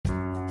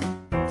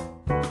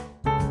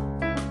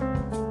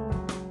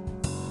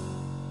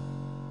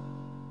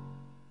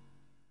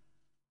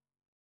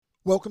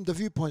Welcome to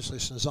Viewpoints,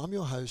 listeners. I'm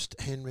your host,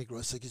 Henry and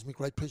Russell. It gives me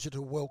great pleasure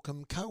to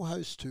welcome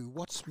co-host to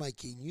What's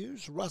Making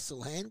News,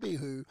 Russell Hanby,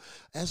 who,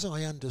 as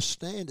I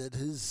understand it,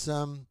 has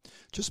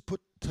just put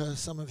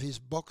some of his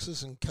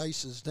boxes and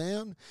cases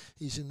down.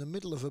 He's in the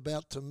middle of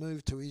about to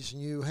move to his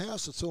new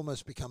house. It's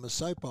almost become a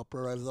soap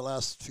opera over the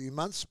last few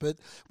months, but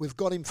we've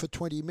got him for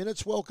 20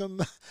 minutes. Welcome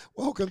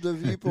to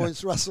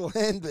Viewpoints, Russell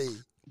Hanby.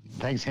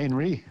 Thanks,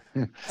 Henry.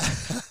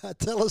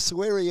 Tell us,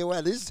 where are you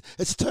at?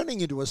 It's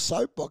turning into a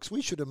soapbox.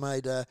 We should have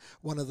made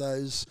one of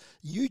those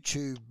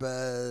YouTube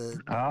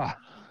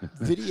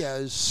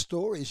videos,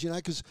 stories,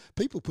 because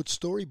people put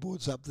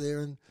storyboards up there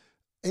and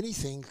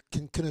anything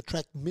can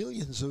attract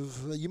millions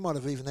of... you might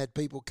have even had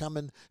people come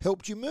and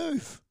helped you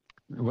move.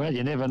 Well,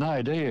 you never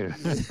know, do you?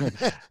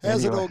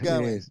 How's it all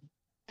going? Yes.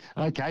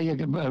 Okay,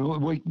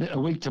 a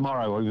week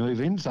tomorrow we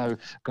move in, so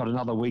got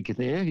another week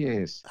there,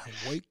 yes.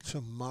 A week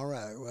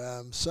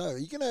tomorrow. So,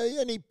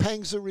 any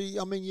pangs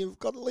you've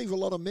got to leave a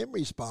lot of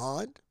memories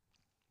behind.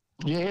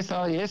 Yes,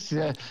 yes.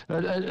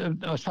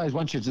 I suppose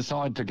once you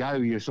decide to go,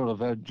 you sort of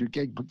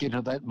get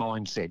into that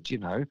mindset,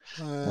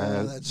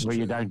 That's where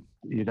true.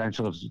 you don't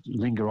sort of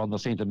linger on the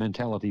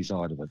sentimentality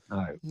side of it.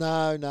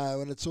 No.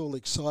 No, and it's all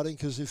exciting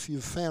because if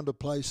you've found a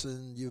place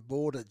and you've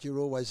bought it, you're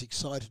always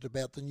excited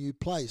about the new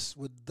place.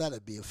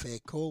 That'd be a fair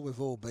call? We've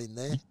all been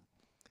there.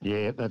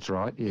 Yeah, that's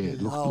right. Yeah.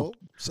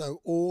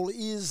 So all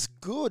is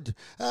good.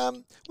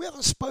 We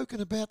haven't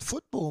spoken about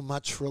football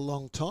much for a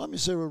long time.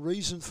 Is there a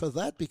reason for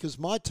that? Because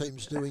my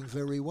team's doing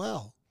very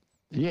well.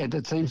 Yeah,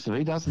 that seems to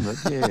be, doesn't it?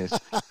 Yes.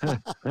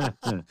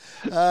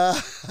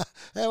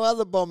 How are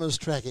the Bombers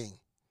tracking?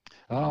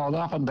 Oh,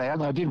 up and down.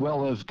 They did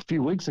well a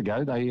few weeks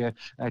ago. They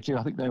actually,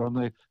 I think they were on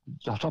the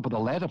top of the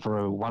ladder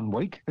for 1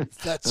 week.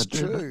 That's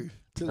true.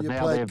 Till you now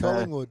played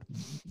Collingwood.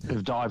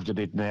 They've dived a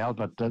bit now,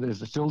 but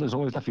there's always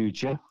a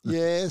future.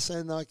 Yes,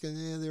 and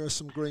there are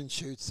some green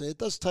shoots there. It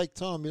does take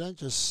time. You don't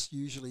just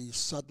usually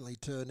suddenly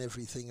turn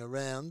everything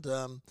around.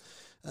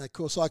 Of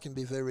course, I can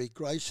be very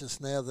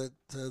gracious now that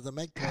the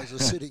Magpies are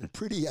sitting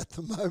pretty at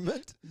the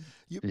moment.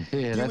 Do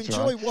you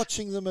enjoy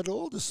watching them at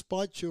all,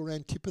 despite your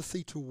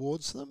antipathy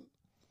towards them?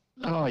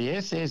 Oh,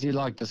 yes, you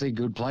like to see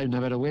good play no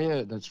matter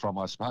where that's from,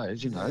 I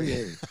suppose,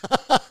 yeah.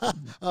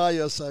 Oh,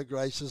 you're so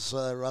gracious,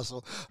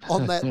 Russell.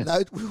 On that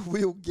note,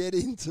 we'll get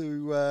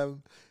into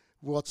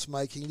what's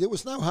making... There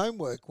was no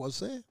homework, was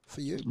there,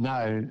 for you?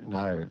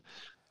 No.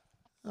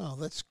 Oh,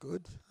 that's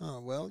good. Oh,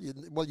 well,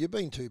 you've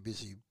been too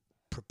busy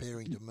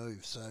preparing to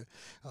move, so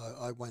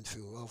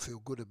I'll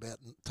feel good about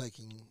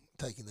taking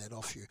that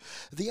off you.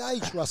 The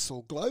Age,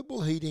 Russell,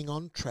 global heating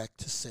on track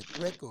to set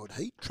record.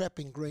 Heat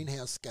trapping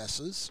greenhouse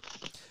gases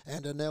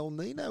and an El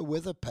Nino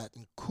weather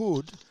pattern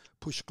could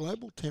push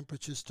global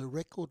temperatures to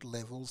record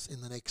levels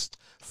in the next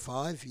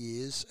 5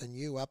 years, a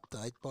new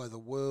update by the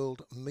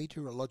World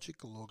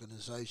Meteorological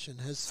Organization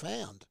has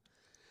found.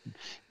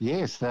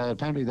 Yes,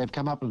 apparently they've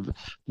come up and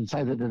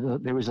say that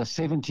there is a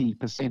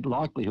 70%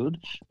 likelihood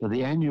that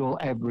the annual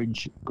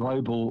average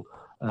global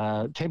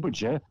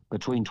temperature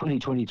between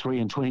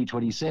 2023 and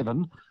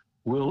 2027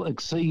 will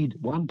exceed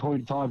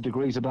 1.5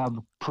 degrees above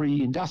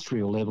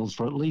pre-industrial levels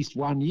for at least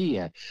 1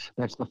 year.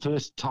 That's the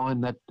first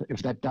time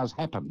if that does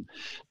happen.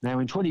 Now,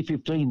 in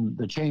 2015,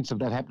 the chance of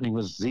that happening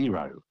was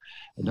zero.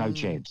 No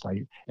chance,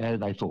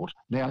 they thought.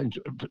 Now,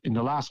 in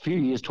the last few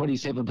years,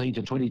 2017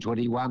 to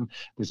 2021,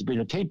 there's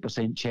been a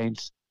 10%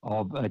 chance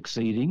of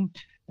exceeding.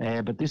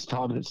 But this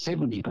time it's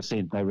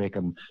 70%, they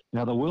reckon.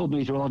 Now, the World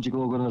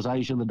Meteorological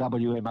Organization, the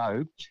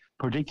WMO,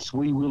 predicts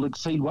we will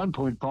exceed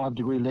 1.5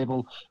 degree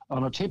level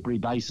on a temporary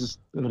basis,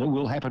 but it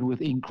will happen with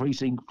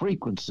increasing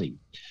frequency.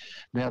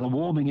 Now, the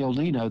warming El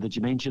Nino that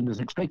you mentioned is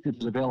expected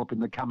to develop in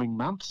the coming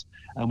months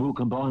and will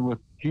combine with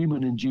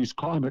human-induced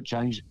climate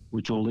change,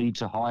 which will lead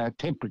to higher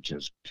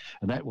temperatures.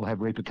 And that will have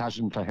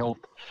repercussions for health,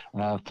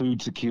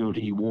 food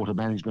security, water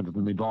management of the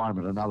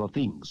environment and other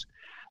things.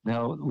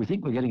 Now, we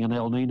think we're getting an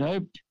El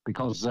Nino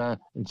because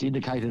it's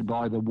indicated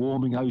by the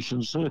warming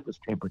ocean surface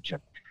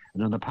temperature.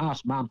 And in the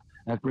past month,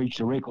 that reached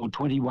a record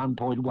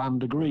 21.1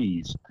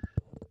 degrees.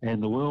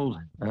 And the World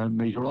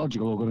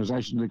Meteorological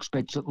Organization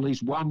expects at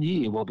least 1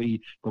 year will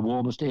be the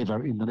warmest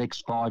ever in the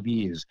next 5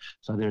 years.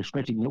 So they're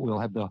expecting that we'll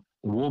have the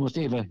warmest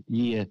ever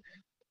year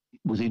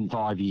within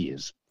 5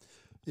 years.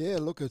 Yeah,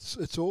 look,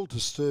 it's all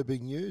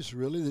disturbing news,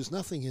 really. There's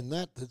nothing in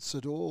that that's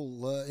at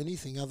all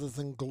anything other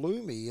than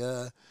gloomy.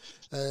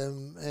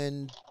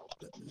 And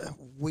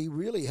we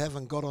really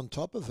haven't got on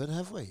top of it,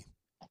 have we?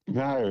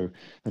 No,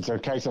 it's a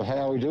case of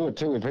how we do it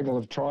too. People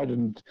have tried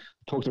and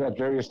talked about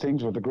various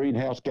things with the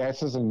greenhouse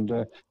gases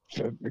and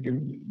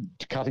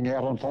cutting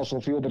out on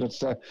fossil fuel, but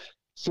it's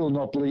still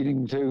not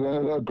leading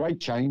to a great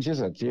change, is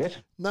it, yet?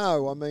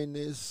 No, I mean,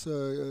 there's,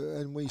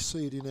 and we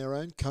see it in our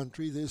own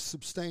country, there's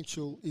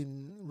substantial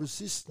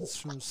resistance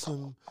from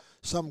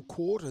some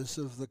quarters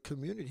of the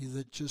community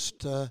that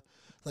just,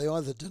 they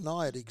either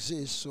deny it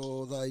exists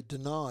or they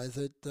deny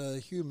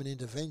that human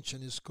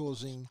intervention is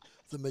causing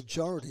the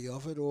majority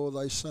of it, or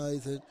they say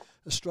that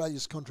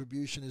Australia's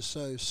contribution is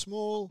so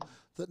small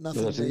that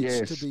nothing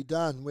needs to be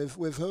done.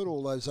 We've heard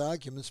all those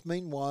arguments.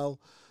 Meanwhile,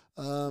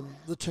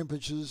 the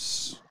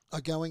temperatures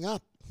are going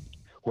up.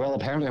 Well,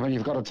 apparently, I mean,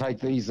 you've got to take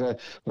this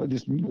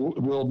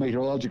World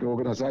Meteorological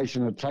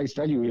Organization at face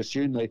value. You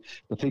assume the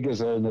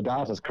figures and the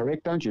data is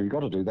correct, don't you? You've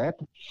got to do that.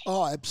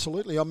 Oh,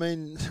 absolutely. I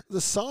mean,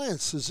 the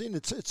science is in.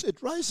 It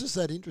raises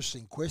that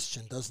interesting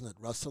question, doesn't it,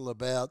 Russell,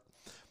 about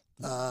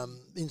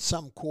in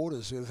some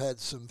quarters we've had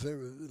some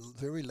very,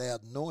 very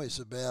loud noise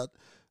about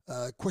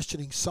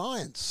questioning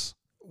science,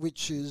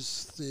 which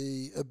is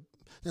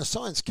now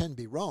science can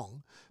be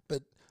wrong,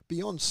 but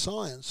beyond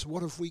science,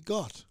 what have we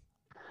got?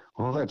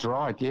 Well, that's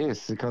right,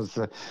 yes, because,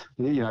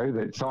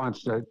 the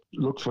science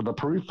looks for the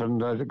proof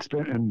and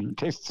and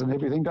tests and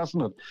everything, doesn't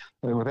it?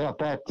 And without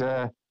that,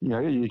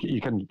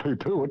 you can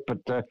poo-poo it, but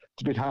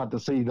it's a bit hard to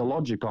see the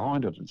logic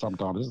behind it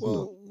sometimes, isn't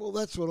it? Well,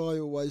 that's what I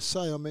always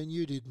say. I mean,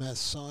 you did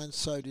maths, science,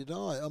 so did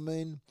I. I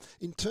mean,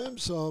 in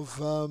terms of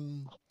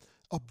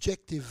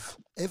objective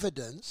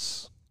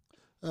evidence,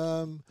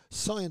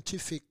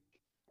 scientific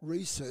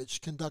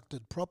research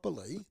conducted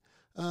properly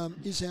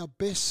is our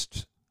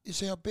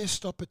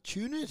best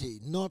opportunity,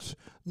 not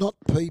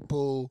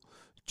people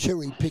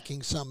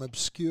cherry-picking some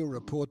obscure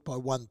report by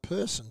one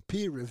person,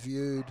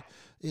 peer-reviewed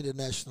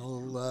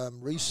international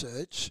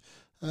research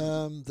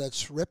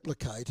that's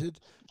replicated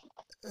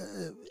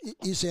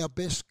is our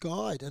best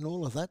guide, and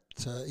all of that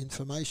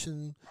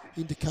information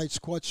indicates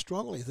quite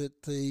strongly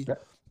that the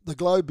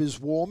globe is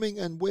warming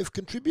and we've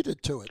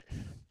contributed to it.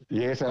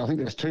 Yes, I think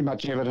there's too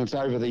much evidence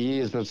over the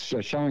years that's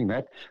showing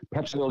that.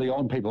 Perhaps early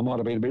on people might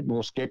have been a bit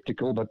more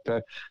sceptical, but,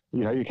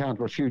 you can't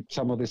refute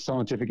some of this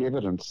scientific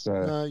evidence.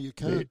 No, you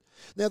can't.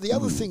 Now, the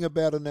other thing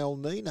about an El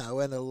Nino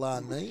and a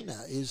La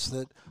Nina is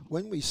that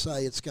when we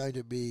say it's going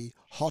to be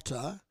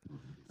hotter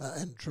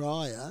and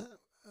drier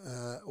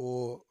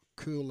or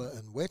cooler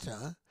and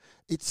wetter,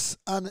 it's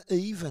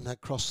uneven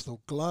across the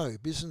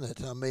globe, isn't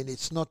it? I mean,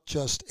 it's not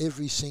just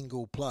every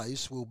single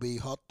place will be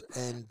hot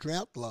and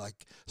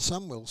drought-like.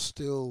 Some will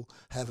still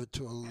have it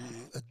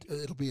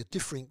it'll be at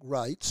different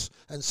rates,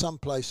 and some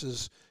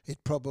places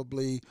it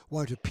probably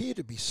won't appear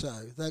to be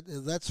so.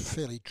 That's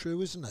fairly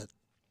true, isn't it?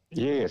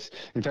 Yes.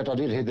 In fact, I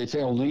did hear this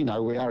El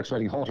Nino. We are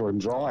expecting hotter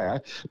and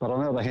drier, but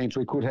on the other hand,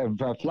 we could have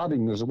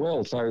flooding as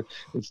well. So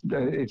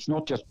it's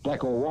not just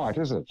black or white,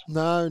 is it?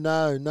 No,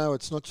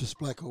 it's not just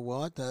black or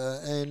white,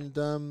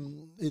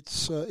 and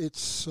it's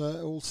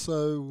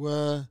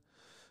also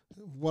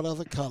what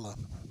other colour?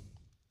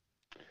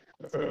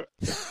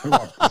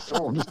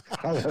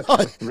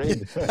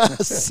 Red.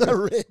 So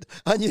red.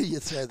 I knew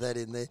you'd throw that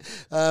in there.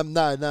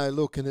 No.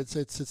 Look, and it's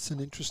an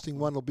interesting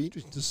one. It'll be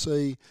interesting to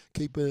see.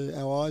 Keep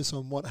our eyes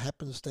on what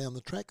happens down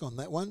the track on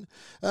that one.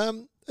 Are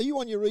you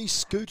on your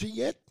e-scooter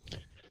yet?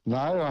 No,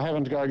 I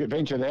haven't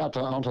ventured out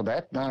onto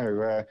that.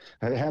 No.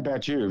 How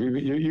about you?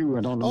 You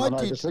went on one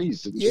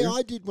overseas, didn't you? Yeah,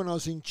 I did when I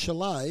was in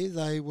Chile.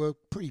 They were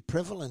pretty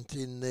prevalent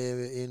in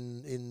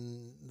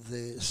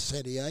the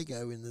San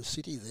Diego, in the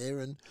city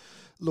there, and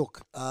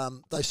look,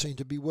 they seem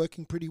to be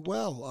working pretty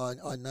well.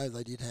 I know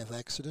they did have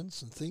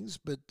accidents and things,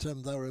 but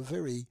they were a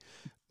very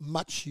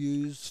much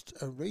used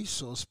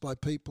resource by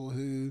people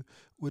who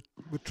were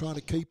trying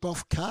to keep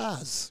off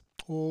cars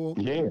or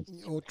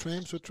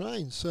trams or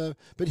trains. So,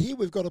 but here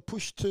we've got a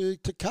push to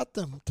cut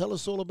them. Tell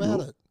us all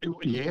about it.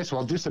 Yes,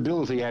 well,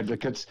 disability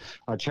advocates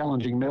are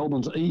challenging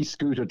Melbourne's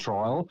e-scooter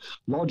trial,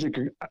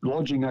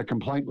 lodging a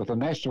complaint with the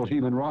National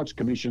Human Rights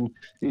Commission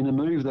in a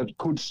move that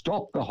could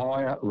stop the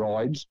hire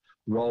rides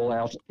roll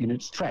out in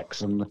its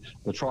tracks, and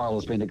the trial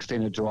has been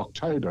extended to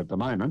October at the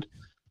moment.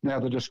 Now,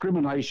 the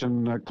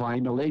discrimination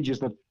claim alleges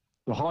that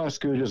the hire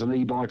scooters and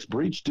e-bikes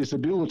breach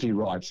disability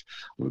rights,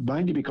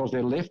 mainly because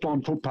they're left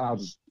on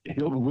footpaths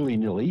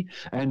willy-nilly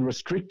and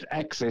restrict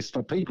access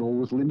for people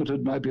with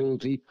limited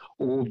mobility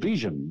or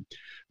vision.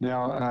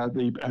 Now,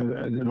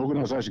 an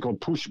organisation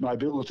called Push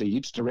Mobility,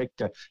 its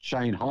director,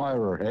 Shane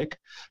Hierarek,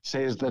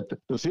 says that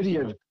the City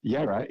of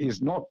Yarra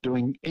is not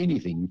doing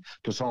anything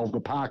to solve the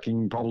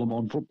parking problem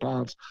on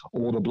footpaths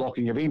or the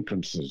blocking of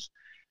entrances.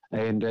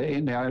 And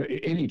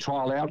any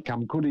trial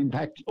outcome could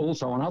impact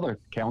also on other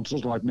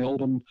councils like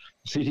Melbourne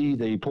City,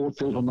 the Port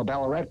Phillip and the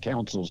Ballarat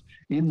councils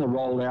in the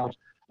rollout,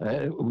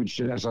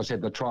 which, as I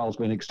said, the trial's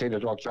been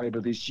extended to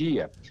October this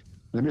year.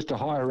 Now, Mr.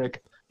 Hierarek,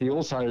 he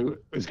also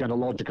is going to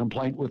lodge a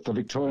complaint with the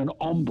Victorian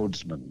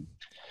Ombudsman.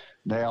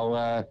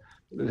 Now,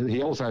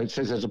 he also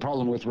says there's a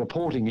problem with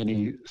reporting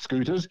any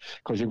scooters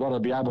because you've got to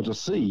be able to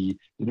see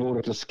in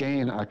order to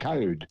scan a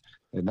code.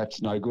 And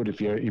that's no good if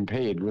you're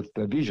impaired with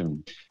the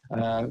vision.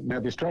 Now,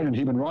 the Australian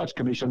Human Rights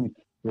Commission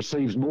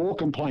receives more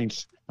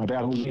complaints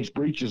about alleged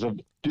breaches of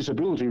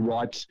disability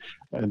rights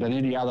than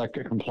any other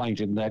complaint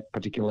in that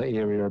particular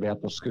area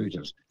about the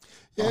scooters.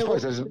 Yeah, I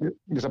suppose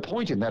there's a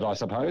point in that, I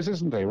suppose,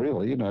 isn't there,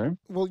 really, you know?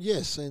 Well,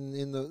 yes,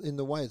 in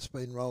the way it's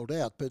been rolled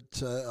out,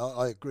 but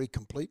I agree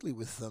completely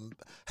with them.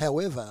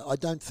 However, I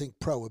don't think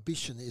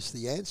prohibition is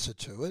the answer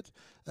to it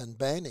and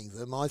banning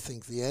them. I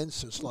think the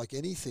answer is like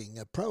anything.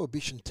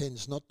 Prohibition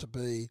tends not to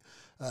be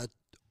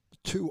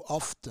too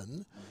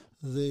often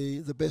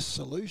the best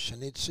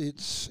solution.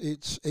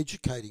 It's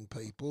educating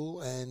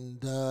people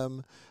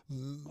and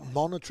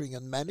monitoring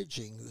and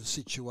managing the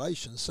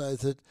situation so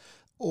that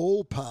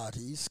all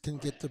parties can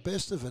get the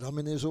best of it. I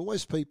mean, there's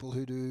always people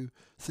who do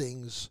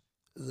things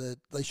that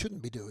they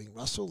shouldn't be doing,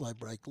 Russell. They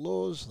break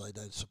laws, they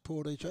don't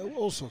support each other,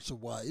 all sorts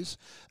of ways.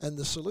 And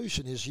the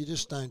solution is you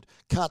just don't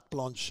carte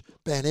blanche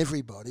ban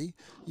everybody.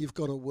 You've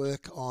got to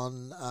work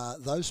on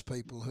those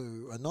people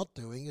who are not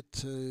doing it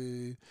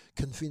to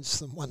convince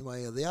them one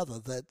way or the other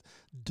that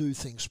do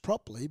things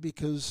properly,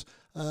 because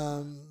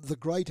the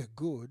greater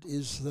good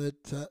is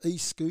that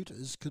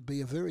e-scooters could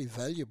be a very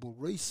valuable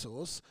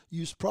resource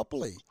used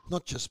properly,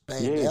 not just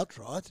banned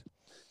outright.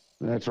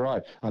 That's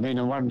right. I mean,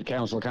 and one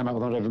council came up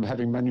with not even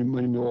having many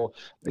more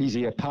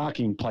easier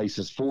parking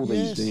places for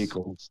these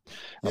vehicles.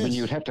 I mean,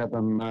 you'd have to have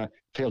them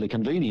fairly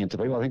convenient to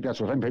people. I think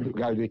that's what people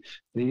go to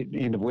the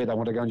end of where they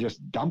want to go and just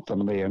dump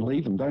them there and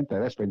leave them, don't they?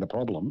 That's been the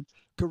problem.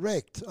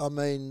 Correct. I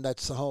mean,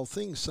 that's the whole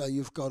thing. So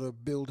you've got to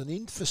build an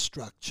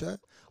infrastructure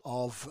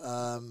of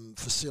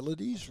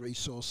facilities,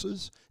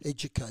 resources,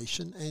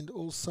 education, and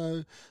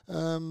also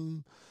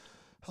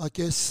I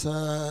guess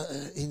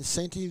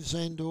incentives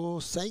and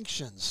or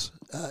sanctions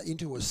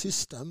into a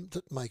system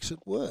that makes it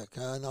work.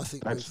 And I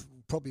think we've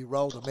probably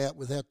rolled them out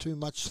without too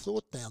much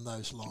thought down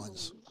those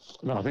lines.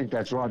 No, I think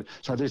that's right.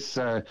 So this,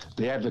 the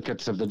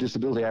advocates of the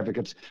disability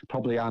advocates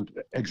probably aren't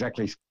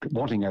exactly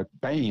wanting a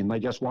ban. They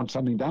just want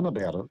something done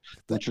about it,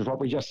 which is what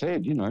we just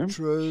said, you know.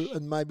 True,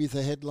 and maybe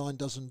the headline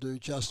doesn't do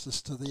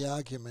justice to the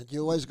argument.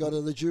 You always got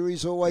to, the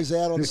jury's always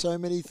out on so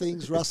many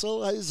things,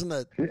 Russell, isn't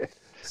it?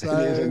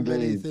 So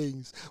many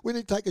things. We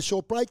need to take a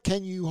short break.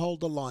 Can you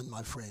hold the line,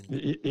 my friend?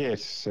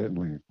 Yes,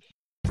 certainly.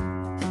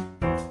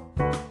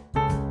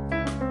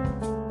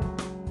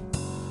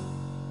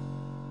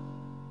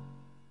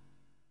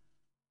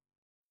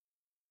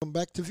 Welcome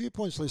back to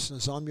Viewpoints,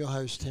 listeners. I'm your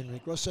host,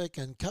 Henry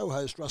Grosek, and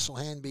co-host Russell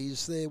Hanby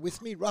is there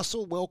with me.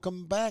 Russell,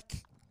 welcome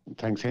back.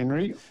 Thanks,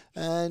 Henry.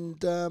 And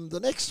the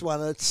next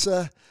one, it's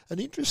an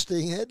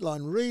interesting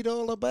headline. Read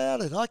all about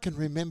it. I can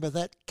remember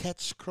that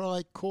cat's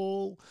cry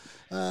call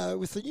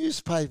with the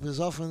newspapers,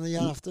 often the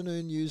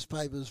afternoon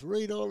newspapers.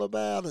 Read all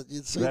about it.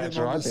 You'd see them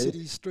on the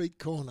city street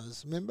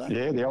corners, remember?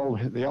 Yeah, the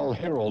old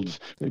heralds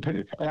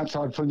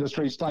outside Flinders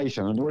Street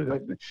Station. And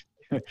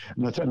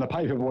the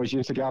paper boys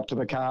used to go up to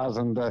the cars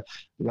and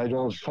they'd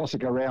all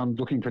fossick around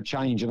looking for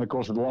change. And, of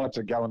course, the lights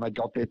would go and they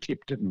got their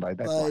tip, didn't they?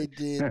 They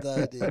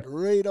did.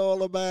 Read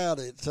all about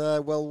it.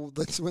 Well,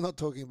 we're not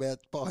talking about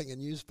buying a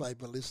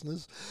newspaper,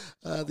 listeners.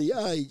 The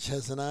Age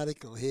has an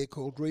article here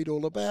called Read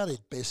All About It,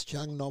 Best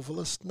Young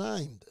Novelist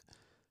Named.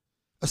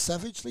 A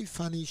savagely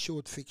funny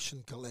short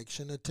fiction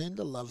collection, a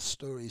tender love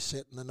story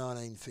set in the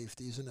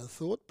 1950s, and a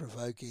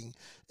thought-provoking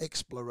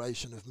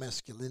exploration of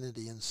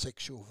masculinity and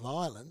sexual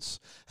violence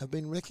have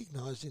been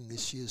recognised in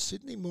this year's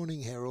Sydney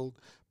Morning Herald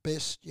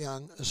Best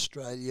Young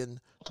Australian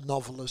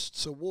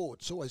Novelists Award.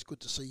 It's always good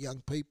to see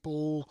young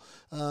people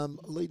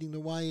leading the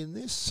way in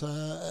this,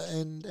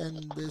 and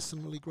there's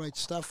some really great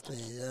stuff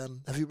there.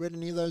 Have you read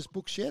any of those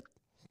books yet?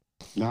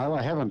 No,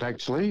 I haven't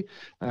actually.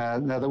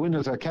 Now, the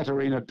winners are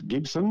Katarina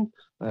Gibson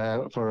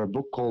for a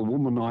book called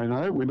Women I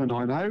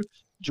Know,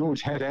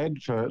 George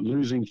Haddad for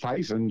Losing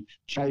Face, and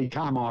Jay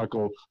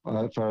Carmichael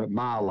for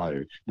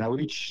Marlowe. Now,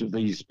 each of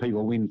these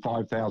people win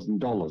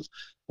 $5,000,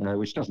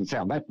 which doesn't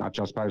sound that much,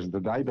 I suppose,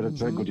 today, but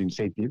it's a good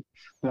incentive.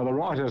 Now, the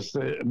writers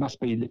must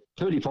be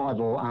 35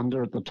 or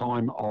under at the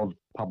time of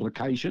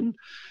publication.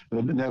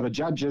 Now, the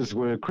judges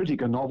were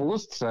critic and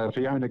novelists,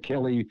 Fiona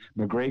Kelly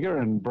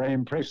McGregor and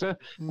Bram Presser,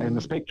 and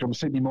the Spectrum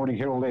Sydney Morning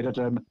Herald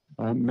editor,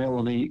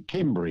 Melanie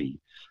Kembry.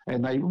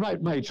 And they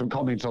made some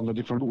comments on the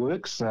different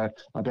works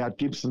about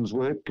Gibson's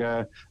work,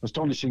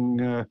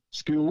 astonishing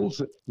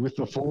skills with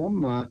the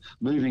form,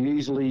 moving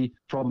easily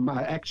from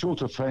actual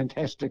to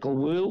fantastical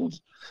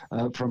worlds,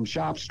 from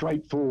sharp,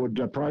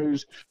 straightforward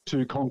prose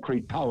to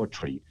concrete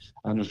poetry.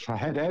 And as for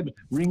Haddad,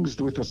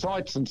 rings with the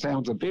sights and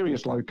sounds of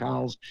various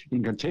locales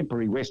in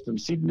contemporary Western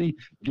Sydney,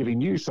 giving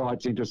new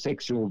sights into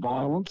sexual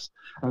violence.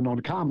 And on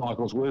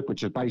Carmichael's work,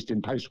 which is based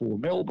in post-war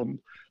Melbourne,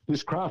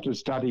 this crafted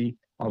study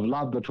of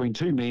love between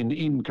two men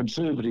in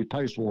conservative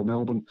post-war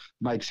Melbourne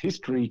makes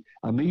history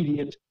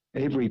immediate,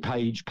 every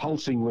page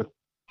pulsing with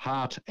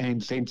heart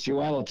and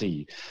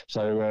sensuality.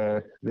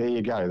 So there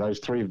you go. Those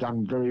three have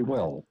done very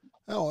well.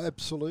 Oh,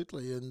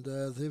 absolutely. And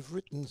they've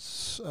written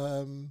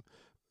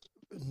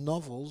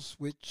novels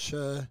which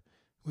are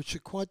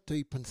quite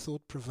deep and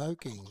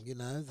thought-provoking. You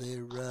know,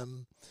 they're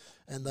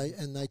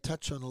and they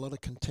touch on a lot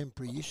of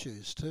contemporary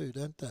issues too,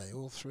 don't they?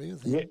 All three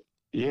of them. Yeah.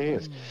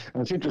 Yes,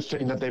 and it's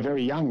interesting that they're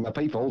very young, the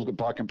people,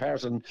 by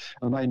comparison,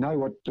 and they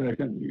know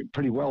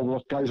pretty well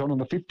what goes on in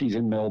the 50s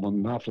in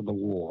Melbourne after the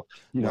war.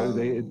 You know,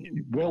 they're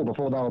well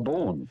before they were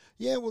born.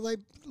 Yeah, well,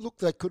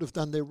 they could have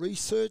done their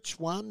research,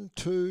 1,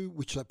 2,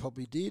 which they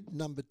probably did.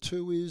 Number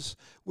 2 is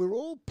we're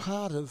all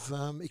part of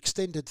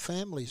extended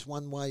families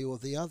one way or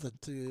the other,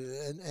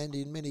 and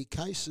in many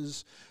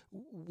cases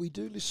we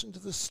do listen to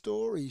the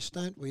stories,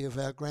 don't we, of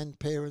our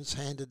grandparents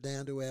handed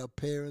down to our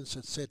parents,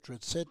 etc.,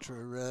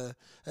 etc.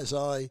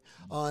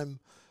 I'm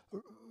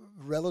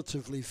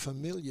relatively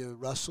familiar,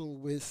 Russell,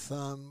 with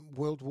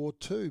World War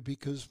II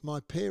because my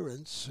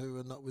parents, who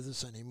are not with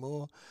us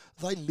anymore,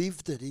 they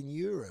lived it in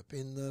Europe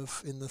in the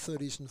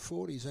 30s and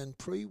 40s and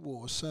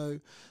pre-war. So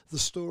the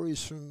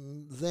stories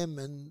from them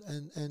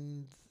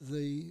and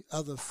the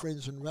other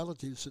friends and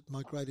relatives that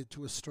migrated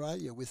to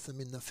Australia with them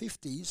in the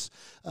 50s,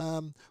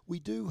 we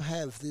do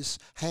have this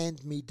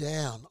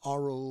hand-me-down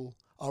oral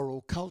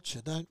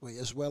culture, don't we?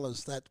 As well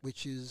as that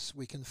which is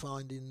we can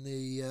find in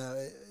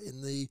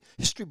the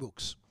history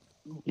books.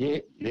 Yeah,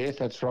 yes,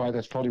 that's right.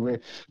 That's probably where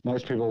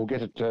most people will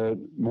get it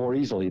more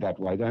easily that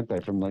way, don't they?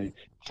 From the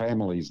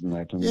families and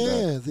that. And,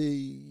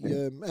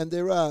 and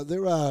there are.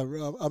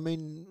 I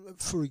mean,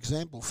 for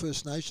example,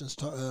 First Nations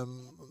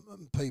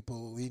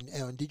people in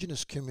our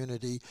Indigenous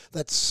community.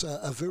 That's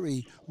a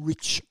very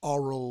rich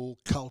oral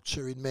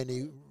culture in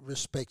many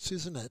respects,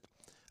 isn't it?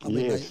 I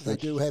mean, yes, they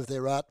do have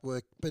their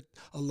artwork, but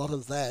a lot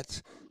of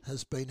that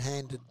has been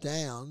handed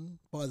down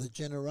by the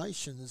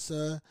generations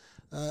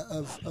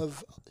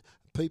of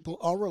people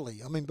orally.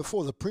 I mean,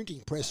 before the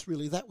printing press,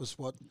 really, that was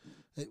what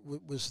it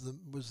was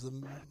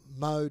the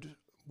mode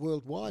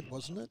worldwide,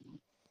 wasn't it?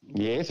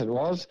 Yes, it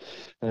was.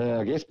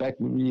 I guess back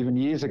even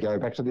years ago,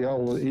 back to the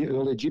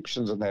early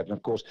Egyptians and that. And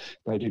of course,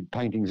 they did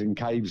paintings in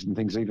caves and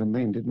things even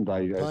then, didn't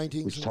they?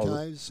 Paintings in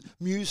caves.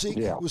 Music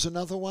was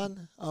another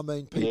one. I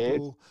mean,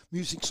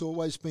 music's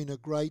always been a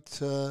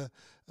great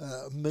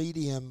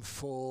medium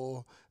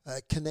for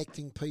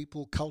connecting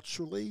people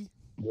culturally.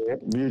 Yeah,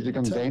 music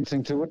and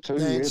dancing to it too.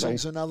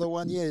 Dancing's another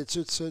one. Yeah,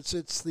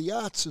 it's the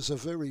arts is a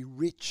very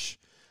rich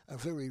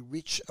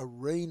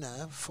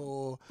arena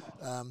for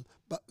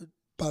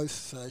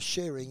both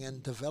sharing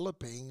and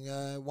developing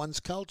one's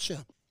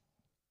culture.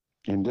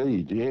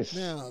 Indeed, yes.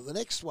 Now the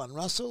next one,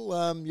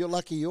 Russell. You're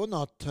lucky you're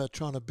not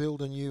trying to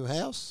build a new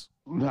house.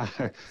 No,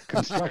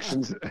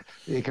 construction's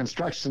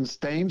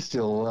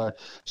standstill.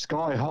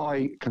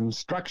 Sky-high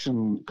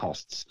construction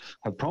costs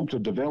have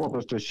prompted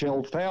developers to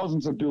shelve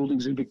thousands of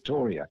buildings in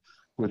Victoria,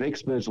 with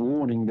experts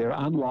warning they're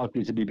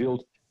unlikely to be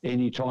built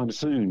anytime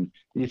soon,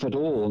 if at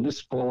all. And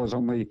this follows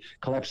on the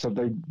collapse of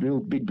the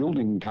big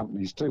building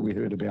companies too, we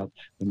heard about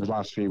in the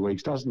last few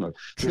weeks, doesn't it?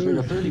 There's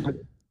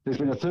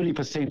been a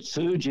 30%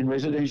 surge in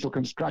residential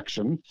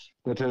construction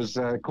that has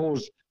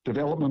caused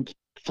development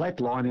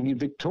flatlining in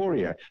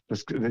Victoria.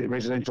 The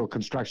residential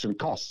construction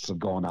costs have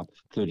gone up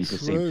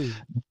 30%. True.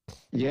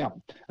 Yeah,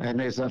 and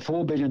there's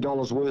 $4 billion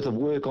worth of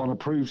work on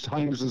approved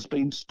homes has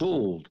been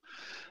stalled.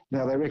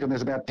 Now, they reckon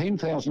there's about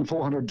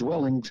 10,400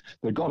 dwellings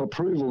that got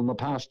approval in the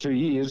past 2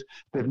 years.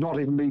 They've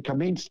not even been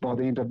commenced by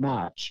the end of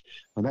March,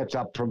 and that's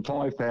up from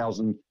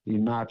 5,000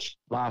 in March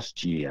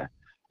last year.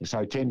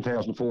 So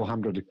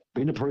 10,400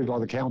 been approved by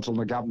the council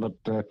and the government,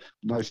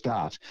 no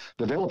start.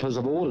 Developers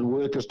have ordered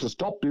workers to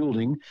stop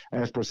building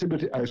as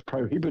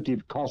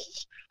prohibitive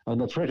costs and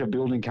the threat of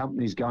building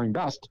companies going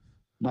bust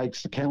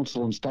makes the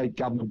council and state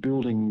government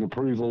building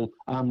approval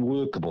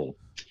unworkable.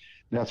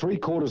 Now,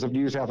 3/4 of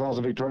New South Wales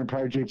and Victorian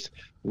projects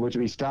were to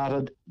be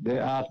started.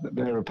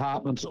 They're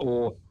apartments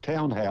or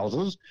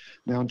townhouses.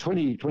 Now, in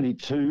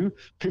 2022,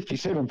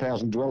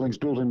 57,000 dwellings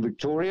built in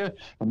Victoria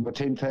and the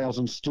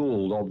 10,000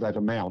 stalled of that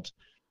amount.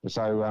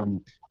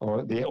 So,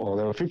 there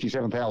were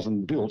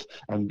 57,000 built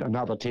and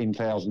another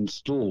 10,000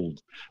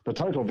 stalled. The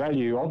total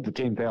value of the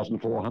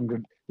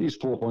 10,400 is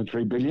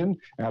 $4.3 billion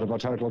out of a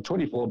total of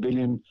 $24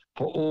 billion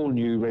for all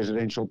new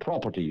residential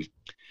properties.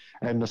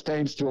 And the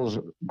standstill is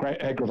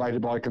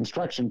aggravated by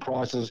construction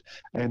prices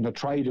and the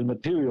trade and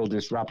material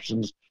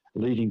disruptions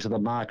leading to the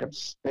market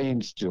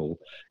standstill.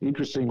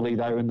 Interestingly,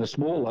 though, in the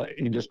smaller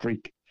industry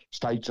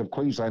states of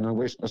Queensland and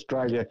Western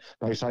Australia,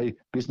 they say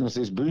business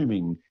is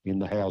booming in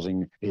the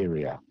housing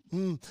area.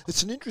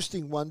 It's an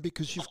interesting one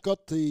because you've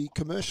got the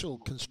commercial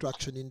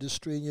construction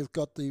industry and you've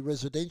got the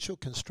residential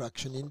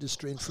construction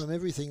industry, and from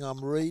everything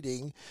I'm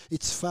reading,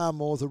 it's far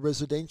more the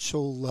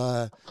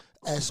residential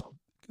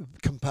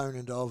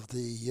component of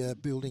the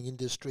building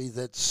industry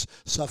that's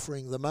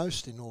suffering the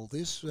most in all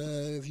this.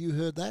 Have you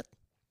heard that?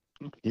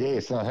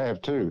 Yes, I have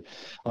too.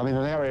 I mean,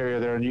 in our area,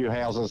 there are new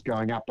houses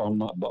going up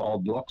on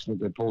old blocks that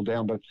they're pulled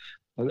down, but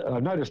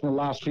I've noticed in the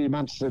last few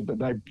months that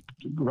they've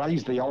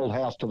raised the old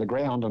house to the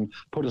ground and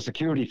put a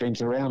security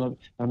fence around it,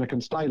 and it can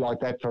stay like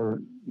that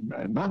for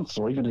months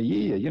or even a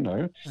year, you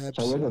know.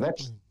 Absolutely.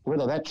 So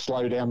whether that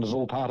slowdown is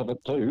all part of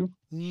it too.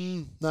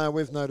 No,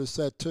 we've noticed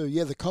that too.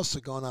 Yeah, the costs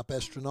have gone up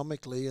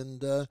astronomically,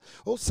 and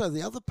also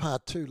the other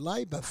part too,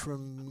 labour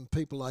from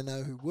people I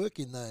know who work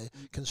in the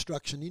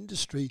construction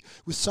industry.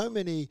 With so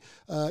many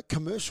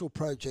commercial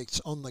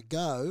projects on the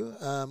go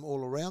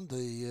all around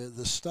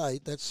the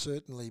state, that's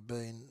certainly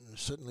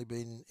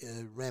been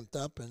ramped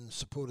up and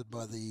supported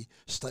by the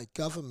state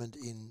government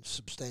in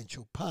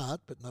substantial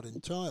part, but not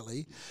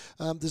entirely.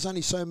 There's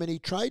only so many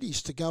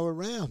tradies to go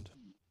around.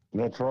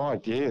 That's right,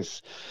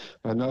 yes.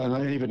 And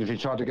even if you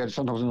try to get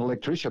sometimes an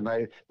electrician,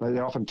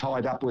 they're often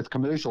tied up with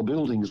commercial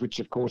buildings, which,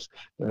 of course,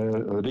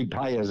 are the big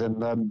payers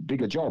and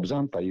bigger jobs,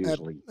 aren't they,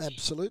 usually?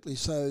 Absolutely.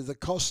 So the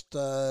cost, to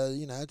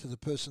the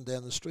person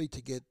down the street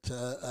to get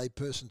a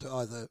person to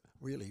either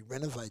really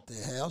renovate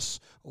their house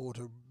or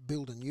to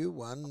build a new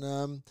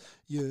one,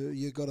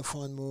 you got to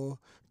find more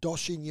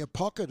dosh in your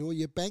pocket or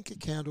your bank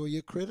account or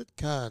your credit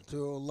card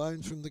or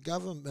loan from the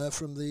government,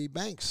 from the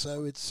banks.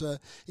 So it's a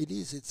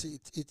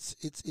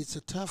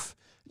tough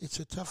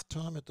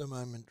time at the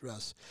moment,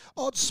 Russ.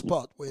 Odd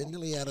spot. We're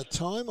nearly out of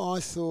time. I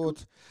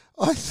thought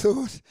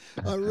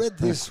I read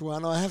this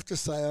one. I have to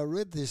say I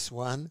read this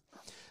one,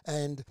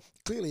 and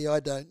clearly I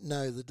don't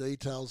know the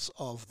details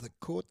of the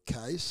court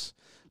case,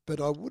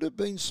 but I would have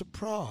been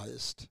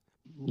surprised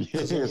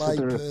as a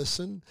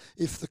layperson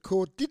if the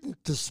court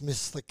didn't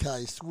dismiss the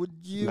case. Would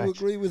you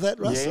agree with that,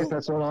 Russell? Yes,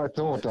 that's what I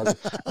thought.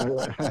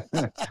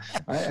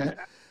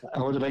 I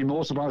would have been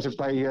more surprised if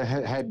they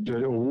had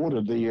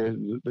awarded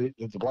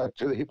the bloke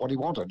what he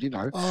wanted,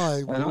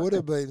 I would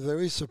have been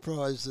very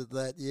surprised at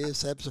that,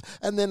 yes, absolutely.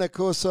 And then, of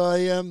course,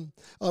 I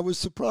was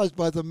surprised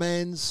by the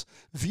man's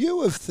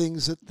view of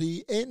things at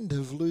the end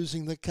of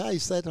losing the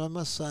case. That, I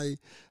must say,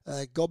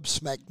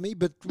 gobsmacked me,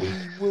 but we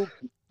will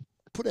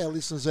put our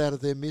listeners out of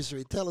their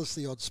misery. Tell us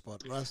the odd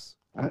spot, Russ.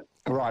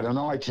 Right, an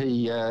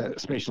IT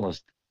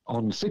specialist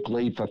on sick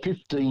leave for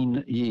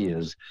 15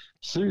 years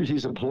sued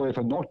his employer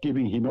for not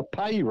giving him a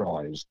pay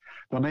rise.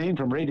 The man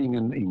from Reading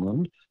in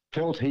England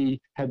felt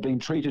he had been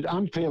treated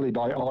unfairly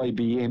by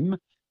IBM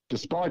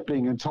despite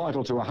being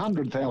entitled to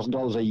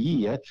 $100,000 a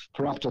year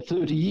for up to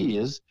 30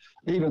 years,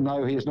 even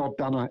though he has not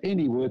done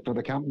any work for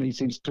the company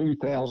since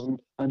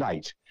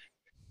 2008.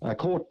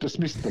 Court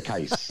dismissed the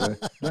case.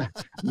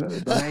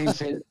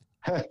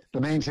 The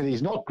man said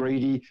he's not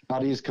greedy,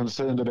 but is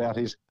concerned about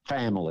his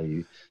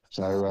family.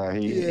 So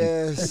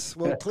yes,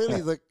 well,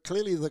 clearly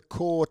the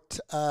court,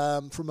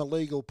 from a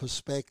legal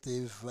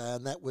perspective,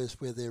 and that was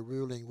where their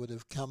ruling would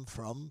have come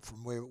from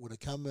where it would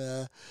have come,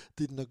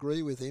 didn't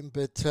agree with him.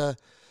 But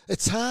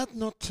it's hard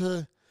not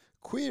to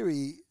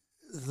query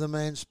the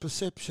man's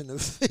perception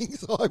of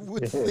things, I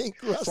would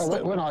think, Russell.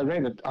 So when I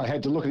read it, I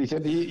had to look at it. He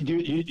said,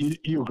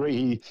 you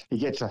agree he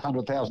gets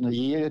 $100,000 a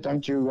year,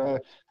 don't you,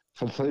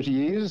 for 30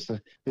 years?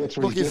 That's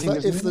what Look, if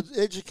the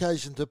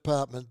education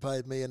department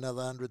paid me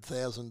another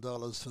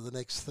 $100,000 for the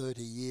next 30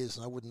 years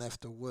and I wouldn't have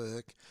to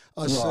work,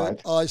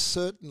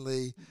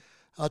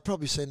 I'd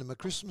probably send him a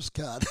Christmas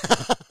card.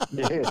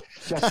 Yeah,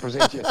 just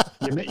present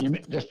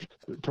just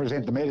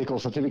present the medical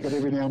certificate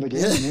every now and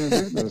again.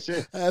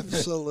 Yeah.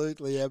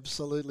 Absolutely.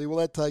 Well,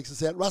 that takes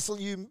us out. Russell,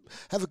 you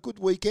have a good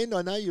weekend.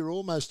 I know you're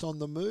almost on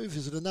the move.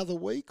 Is it another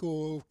week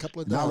or a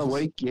couple of days? Another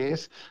week,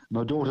 yes.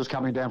 My daughter's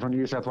coming down from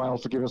New South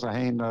Wales to give us a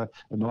hand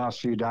in the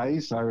last few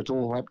days, so it's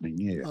all happening,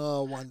 yeah.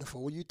 Oh,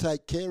 wonderful. Well, you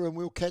take care and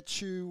we'll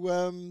catch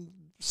you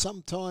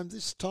sometime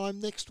this time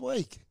next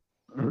week.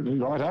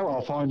 Righto,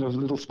 I'll find a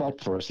little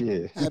spot for us,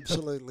 yeah.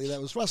 Absolutely. That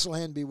was Russell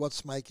Hanby,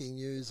 What's Making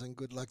News, and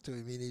good luck to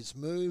him in his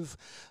move,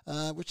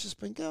 which has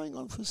been going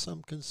on for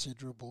some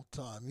considerable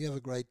time. You have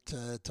a great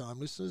time,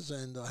 listeners,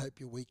 and I hope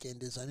your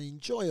weekend is an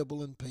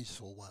enjoyable and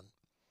peaceful one.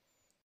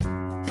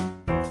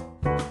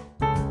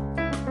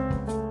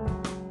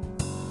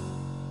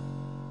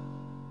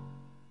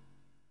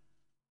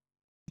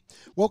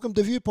 Welcome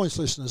to Viewpoints,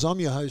 listeners. I'm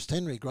your host,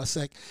 Henry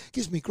Grussack. It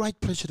gives me great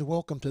pleasure to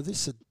welcome to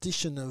this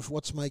edition of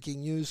What's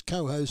Making News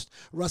co-host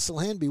Russell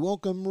Hanby.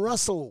 Welcome,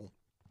 Russell.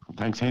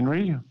 Thanks,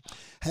 Henry.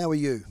 How are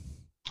you?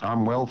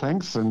 I'm well,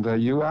 thanks.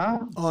 And you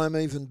are? I'm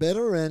even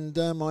better. And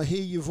I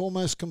hear you've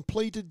almost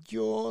completed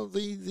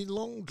the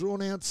long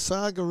drawn-out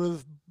saga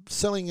of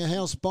selling a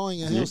house,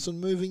 buying a house and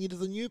moving into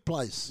the new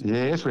place.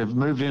 Yes, we've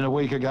moved in a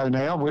week ago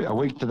now, a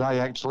week today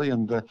actually,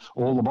 and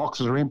all the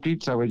boxes are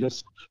emptied, so we're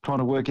just trying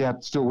to work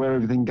out still where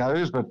everything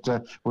goes, but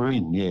we're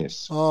in,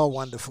 yes. Oh,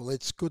 wonderful.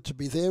 It's good to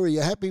be there. Are you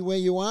happy where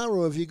you are,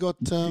 or have you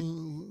got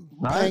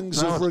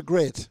pangs of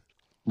regret?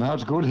 No,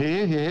 it's good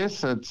here,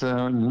 yes. It's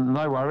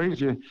no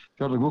worries. You've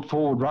got to look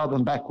forward rather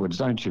than backwards,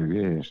 don't you?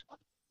 Yes.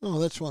 Oh,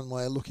 that's one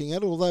way of looking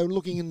at it, although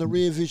looking in the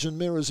rear vision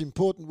mirror is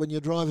important when you're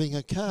driving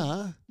a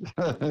car.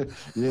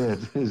 Yeah,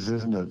 it is,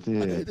 isn't it?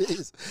 Yeah. It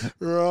is.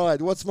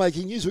 Right, what's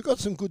making news? We've got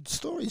some good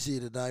stories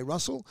here today,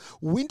 Russell.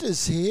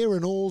 Winter's here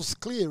and all's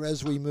clear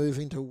as we move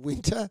into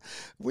winter.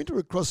 Winter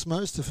across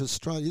most of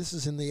Australia, this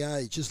is in the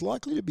age, is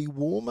likely to be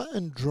warmer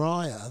and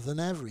drier than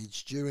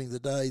average during the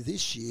day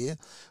this year,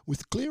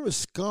 with clearer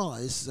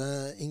skies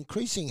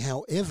increasing,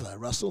 however,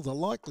 Russell, the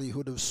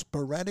likelihood of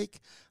sporadic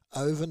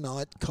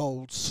overnight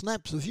cold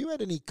snaps. Have you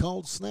had any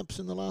cold snaps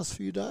in the last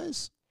few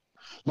days?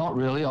 Not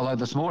really, although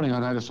this morning I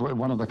noticed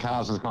one of the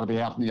cars has got to be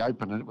out in the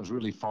open and it was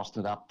really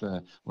frosted up,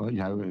 with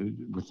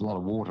a lot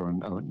of water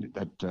and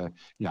that,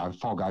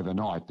 fog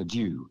overnight, the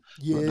dew.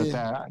 Yeah.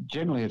 But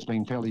generally it's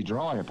been fairly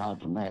dry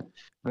apart from that.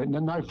 But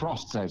no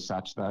frosts as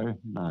such, though,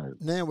 no.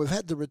 Now, we've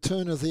had the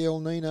return of the El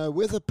Nino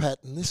weather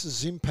pattern. This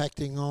is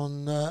impacting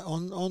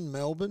on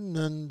Melbourne,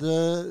 and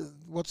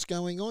what's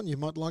going on. You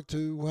might like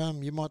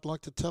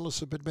to tell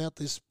us a bit about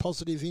this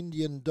positive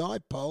Indian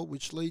dipole,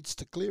 which leads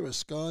to clearer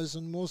skies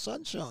and more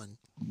sunshine.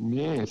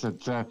 Yes,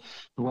 it's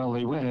well,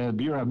 the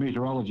Bureau of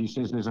Meteorology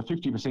says there's a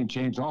 50%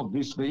 chance of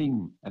this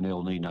being an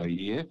El Nino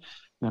year.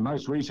 Now,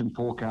 most recent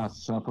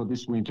forecasts are for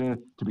this winter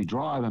to be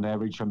drier than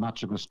average for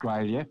much of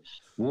Australia,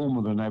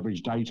 warmer than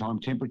average daytime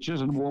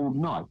temperatures and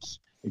warm nights,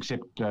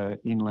 except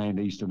inland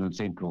eastern and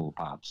central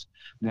parts.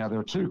 Now, there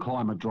are two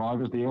climate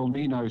drivers, the El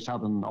Nino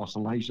Southern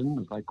Oscillation,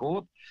 as they call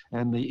it,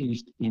 and the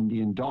East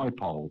Indian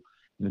Dipole.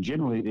 Now,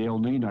 generally, the El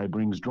Nino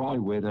brings dry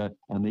weather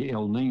and the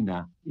El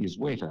Nina is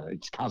wetter,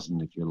 its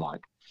cousin, if you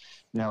like.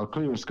 Now,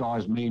 clearer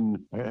skies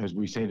mean, as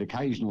we said,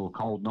 occasional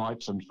cold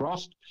nights and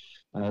frost.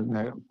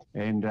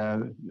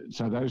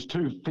 So those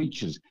two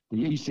features, the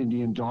East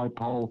Indian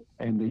Dipole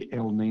and the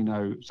El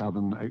Nino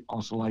Southern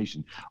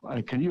Oscillation.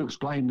 Can you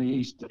explain the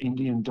East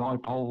Indian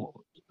Dipole,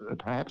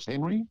 perhaps,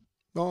 Henry?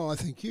 Oh, I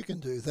think you can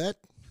do that.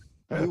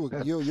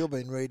 You've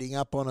been reading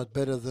up on it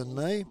better than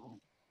me.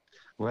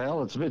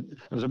 Well, it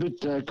was a bit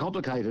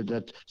complicated.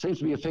 It seems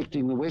to be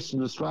affecting the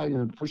Western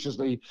Australia and pushes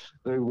the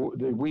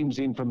winds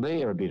in from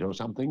there a bit or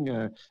something.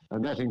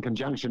 And that in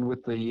conjunction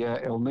with the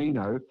El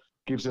Nino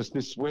gives us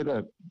this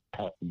weather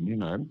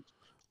pattern,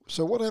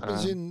 So what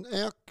happens in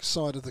our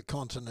side of the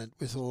continent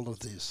with all of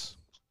this?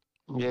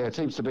 Yeah, it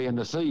seems to be in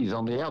the seas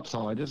on the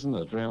outside, isn't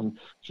it? Around,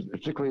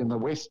 particularly in the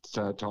west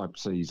type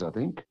seas, I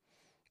think.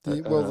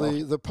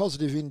 The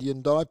positive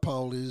Indian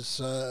dipole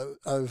is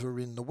over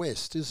in the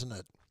west, isn't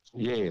it?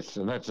 Yes,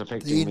 and that's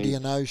affecting the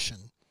Indian Ocean.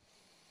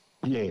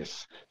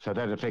 Yes, so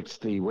that affects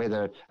the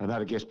weather, and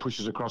that I guess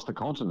pushes across the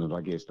continent,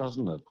 I guess,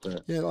 doesn't it?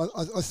 Yeah,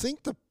 I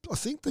think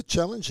the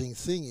challenging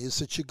thing is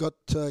that you've got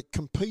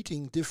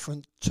competing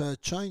different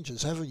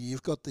changes, haven't you?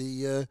 You've got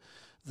the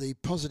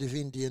positive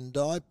Indian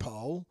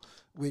dipole,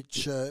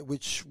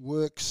 which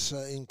works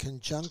in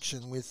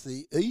conjunction with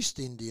the East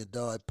India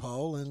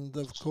dipole, and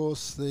of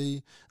course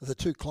the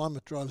two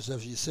climate drivers,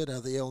 as you said,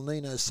 are the El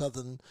Nino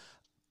Southern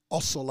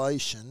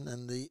Oscillation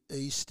and the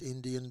East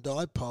Indian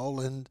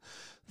dipole, and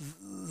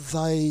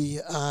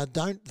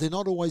they're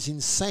not always in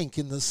sync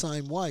in the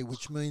same way,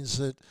 which means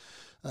that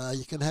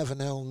you can have an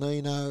El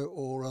Nino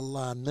or a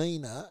La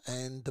Nina,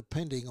 and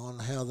depending on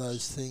how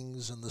those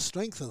things and the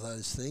strength of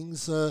those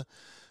things, a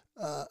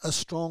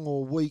strong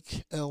or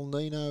weak El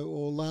Nino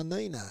or La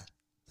Nina.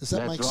 Does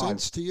that make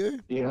sense to you?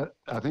 Yeah,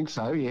 I think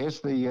so.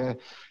 Yes,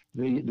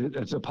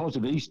 it's a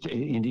positive East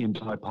Indian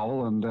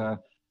dipole, and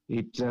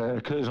it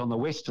occurs on the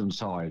western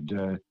side,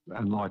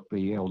 unlike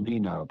the El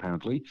Nino,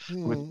 apparently,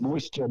 with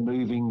moisture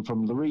moving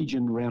from the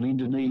region around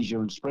Indonesia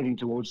and spreading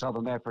towards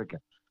southern Africa.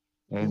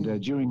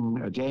 And during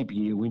a damp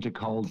year, winter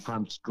cold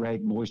fronts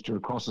drag moisture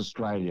across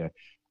Australia.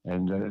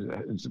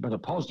 But a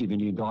positive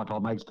Indian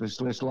dipole makes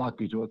this less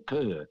likely to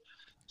occur.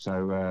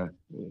 So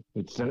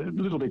it's a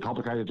little bit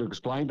complicated to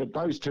explain, but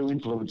those two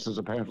influences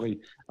apparently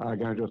are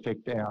going to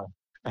affect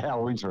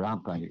our winter,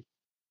 aren't they?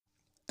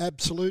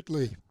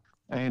 Absolutely.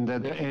 And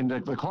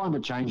the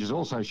climate change is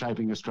also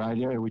shaping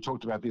Australia. We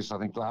talked about this, I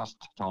think, last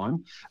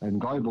time. And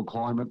global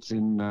climates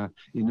in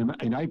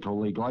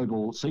April, the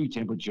global sea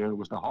temperature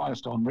was the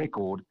highest on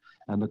record,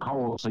 and the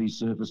coral sea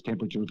surface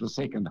temperature was the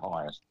second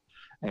highest.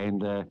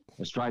 And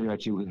Australia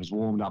actually has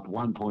warmed up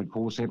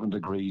 1.47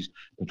 degrees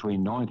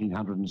between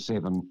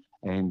 1907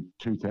 and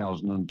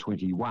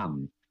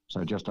 2021,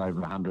 so just over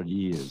 100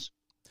 years.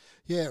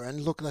 Yeah,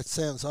 and look, I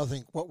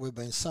think what we've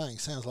been saying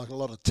sounds like a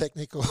lot of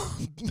technical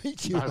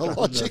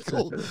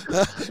meteorological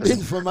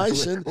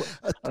information.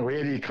 Are we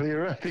any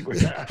clearer? I think we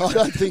are. I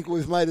don't think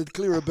we've made it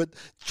clearer, but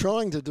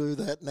trying to do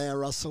that now,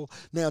 Russell.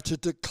 Now, to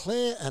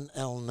declare an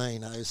El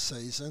Nino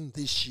season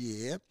this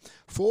year,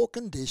 4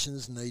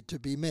 conditions need to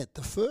be met.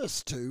 The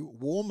first two,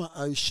 warmer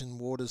ocean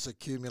waters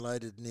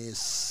accumulated near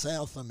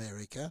South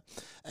America,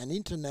 and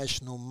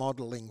international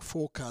modelling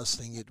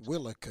forecasting it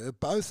will occur.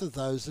 Both of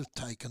those have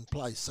taken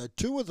place. So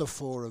 2 of the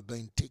 4 have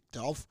been ticked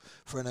off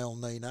for an El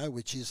Nino,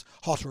 which is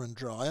hotter and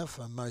drier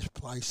for most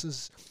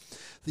places.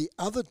 The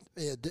other,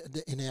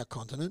 in our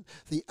continent,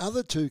 the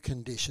other 2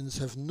 conditions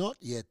have not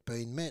yet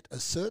been met. A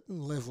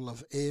certain level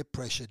of air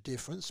pressure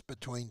difference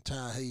between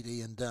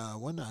Tahiti and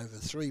Darwin over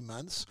 3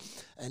 months,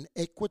 and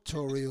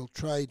equatorial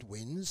trade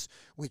winds,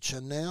 which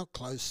are now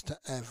close to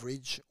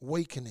average,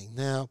 weakening.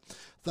 Now,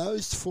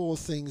 those 4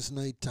 things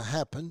need to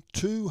happen.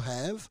 2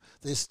 have.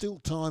 There's still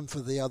time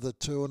for the other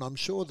 2, and I'm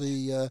sure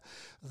the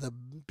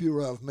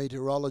Bureau of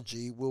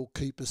Meteorology will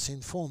keep us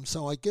informed.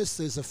 So I guess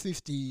there's a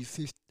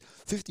 50%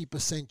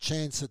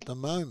 chance at the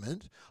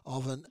moment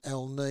of an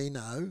El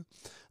Nino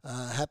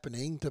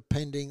happening,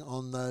 depending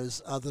on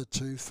those other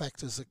 2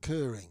 factors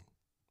occurring.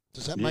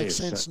 Does that make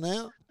sense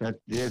now?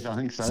 Yes, I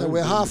think so. So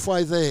we're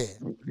halfway there.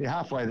 We're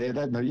halfway there.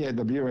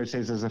 The Bureau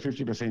says there's a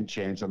 50%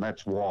 chance, and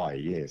that's why,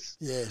 yes.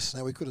 Yes.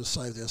 Now, we could have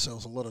saved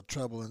ourselves a lot of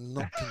trouble and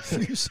not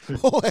confuse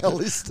all our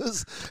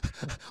listeners.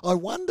 I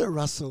wonder,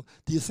 Russell,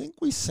 do you think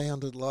we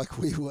sounded like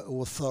we were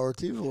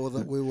authoritative, or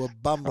that we were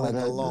bumbling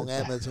along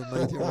amateur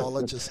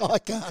meteorologists? I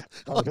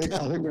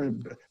think we're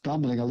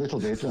bumbling a little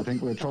bit. I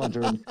think we're trying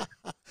to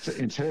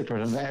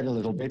interpret and add a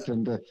little bit.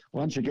 And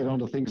once you get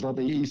onto things like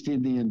the East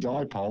Indian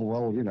dipole,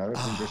 well,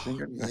 it's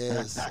interesting.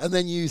 Yes. And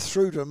then you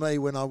threw to me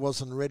when I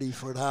wasn't ready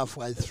for it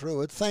halfway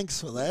through it.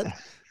 Thanks for that.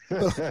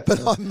 But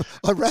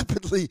I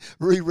rapidly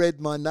reread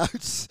my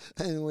notes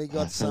and we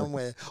got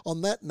somewhere.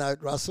 On that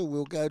note, Russell,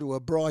 we'll go to a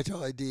bright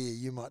idea.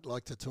 You might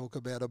like to talk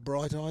about a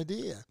bright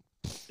idea.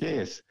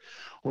 Yes.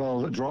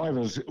 Well,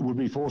 drivers would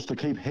be forced to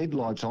keep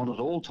headlights on at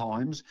all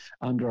times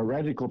under a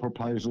radical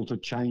proposal to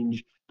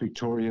change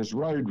Victoria's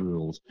road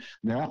rules.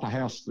 Now, Upper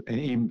House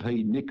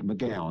MP Nick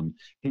McGowan,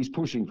 he's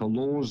pushing for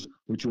laws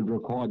which would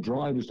require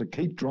drivers to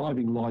keep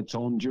driving lights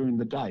on during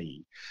the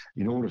day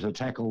in order to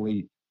tackle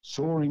the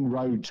soaring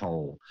road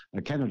toll.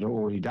 Now, Canada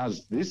already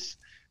does this.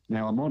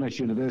 Now, a Monash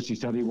University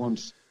study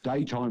wants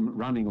daytime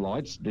running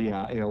lights,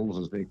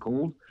 DRLs as they're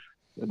called,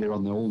 they're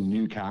on all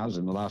new cars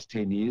in the last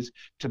 10 years,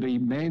 to be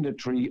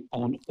mandatory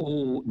on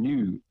all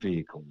new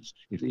vehicles,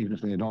 even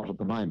if they're not at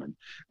the moment.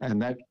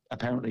 And that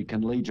apparently can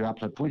lead to up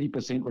to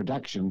 20%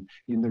 reduction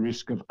in the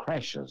risk of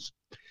crashes.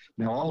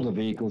 Now, older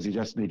vehicles, you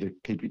just need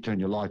to turn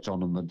your lights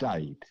on the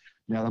day.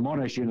 Now, the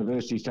Monash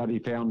University study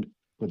found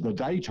that the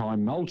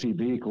daytime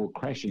multi-vehicle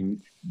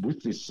crashing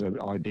with this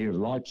idea of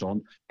lights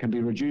on can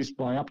be reduced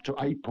by up to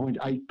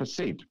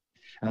 8.8%.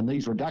 And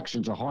these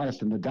reductions are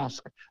highest in the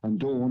dusk and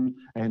dawn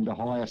and the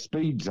higher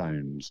speed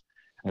zones.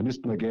 And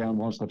Mr McGowan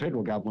wants the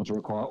federal government to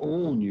require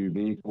all new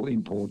vehicle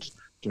imports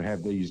to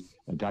have these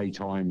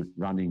daytime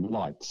running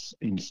lights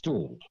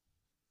installed.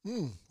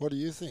 What do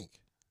you think?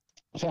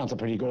 Sounds a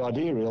pretty good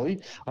idea,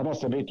 really. I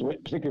must admit,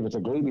 particularly if it's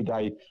a gloomy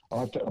day,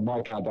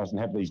 my car doesn't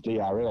have these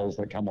DRLs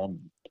that come on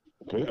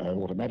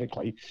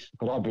automatically,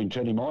 but I've been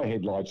turning my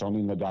headlights on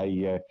in the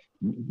day,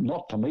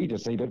 not for me to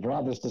see, but for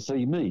others to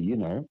see me,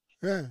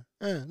 Yeah.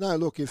 No,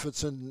 look, if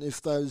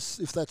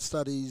that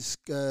studies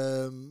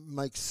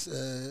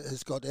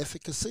has got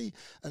efficacy,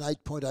 an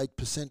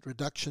 8.8%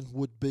 reduction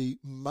would be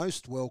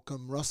most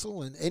welcome,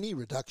 Russell, and any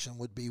reduction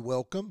would be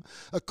welcome.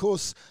 Of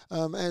course,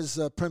 as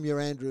Premier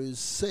Andrews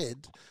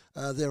said,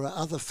 there are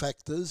other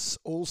factors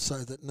also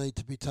that need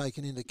to be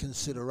taken into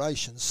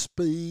consideration.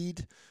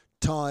 Speed,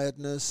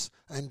 tiredness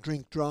and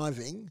drink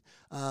driving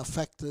are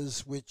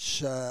factors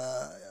which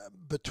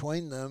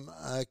between them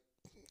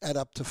add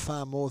up to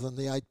far more than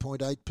the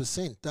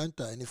 8.8%, don't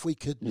they? And if we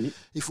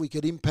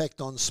could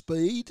impact on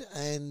speed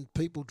and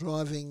people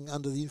driving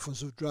under the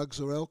influence of drugs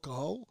or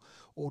alcohol,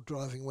 or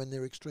driving when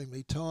they're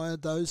extremely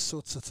tired, those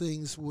sorts of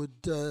things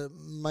would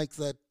make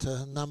that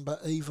number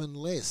even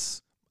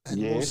less, and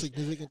more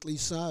significantly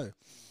so.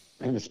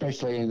 And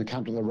especially in the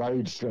come to the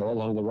roads, a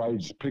lot of the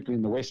roads, particularly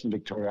in the Western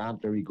Victoria,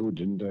 aren't very good,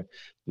 and they're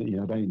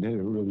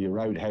really a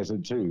road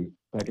hazard too.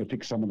 They could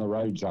fix some of the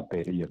roads up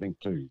better, you think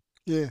too.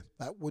 Yeah,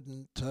 that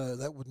wouldn't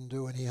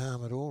do any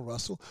harm at all,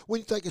 Russell.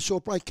 When you take a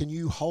short break, can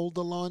you hold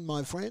the line,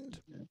 my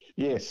friend?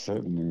 Yes,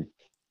 certainly.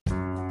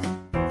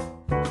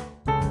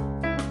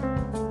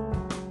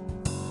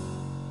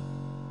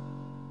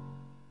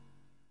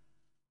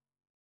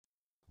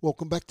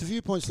 Welcome back to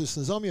Viewpoints,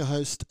 listeners. I'm your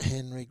host,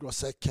 Henry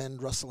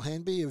and Russell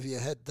Hanby. Have you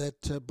had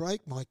that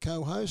break, my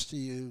co-host? Are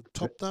you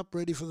topped up,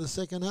 ready for the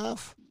second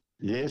half?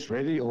 Yes,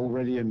 ready, all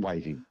ready and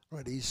waiting.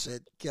 Ready,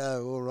 set,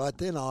 go. All right,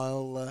 then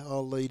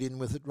I'll lead in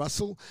with it,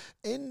 Russell.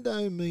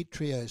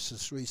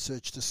 Endometriosis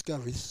research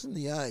discovery. This is in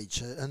The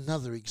Age,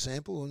 another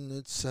example, and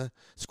it's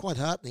quite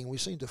heartening. We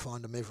seem to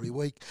find them every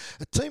week.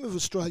 A team of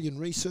Australian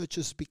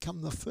researchers has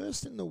become the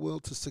first in the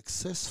world to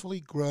successfully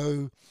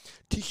grow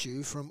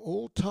tissue from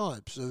all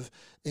types of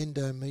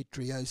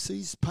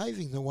endometriosis,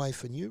 paving the way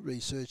for new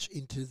research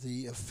into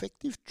the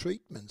effective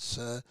treatments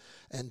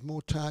and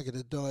more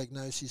targeted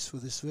diagnoses for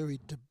this very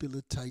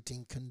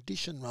debilitating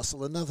condition,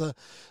 Russell. Another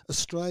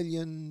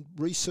Australian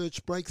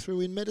research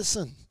breakthrough in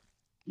medicine.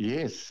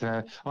 Yes,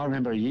 I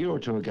remember a year or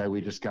two ago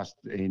we discussed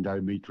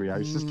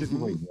endometriosis, didn't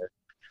we?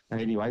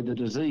 Anyway, the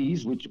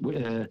disease which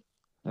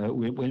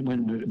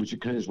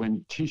occurs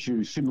when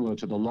tissue similar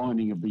to the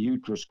lining of the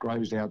uterus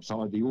grows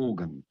outside the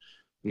organ.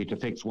 It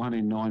affects 1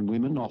 in 9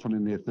 women, often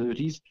in their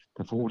 30s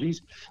to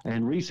 40s,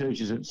 and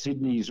researchers at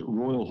Sydney's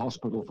Royal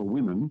Hospital for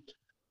Women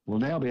will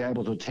now be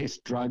able to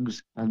test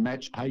drugs and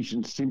match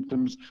patients'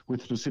 symptoms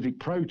with specific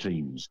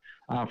proteins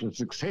after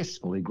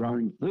successfully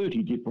growing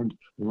 30 different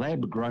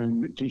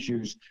lab-grown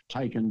tissues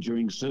taken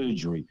during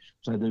surgery.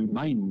 So the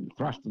main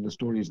thrust of the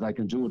story is they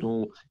can do it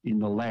all in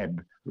the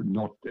lab,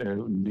 not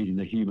needing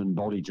the human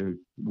body to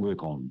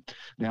work on.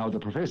 Now,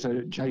 the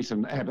Professor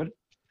Jason Abbott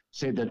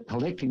said that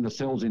collecting the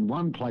cells in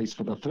one place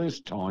for the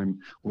first time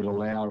would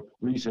allow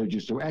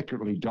researchers to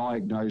accurately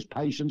diagnose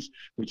patients,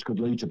 which could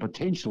lead to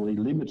potentially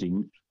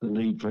limiting the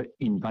need for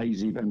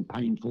invasive and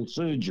painful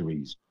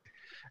surgeries.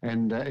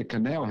 And it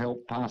can now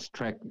help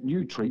fast-track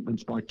new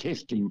treatments by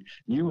testing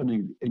new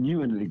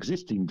and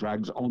existing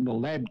drugs on the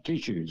lab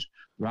tissues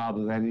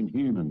rather than in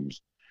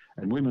humans.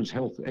 And women's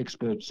health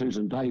expert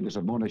Susan Davis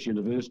of Monash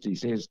University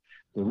says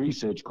the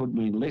research could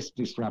mean less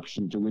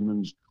disruption to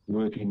women's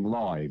working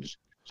lives.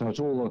 So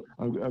it's all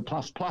a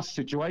plus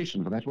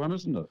situation for that one,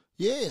 isn't it?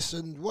 Yes,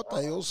 and what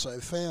they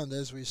also found,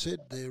 as we said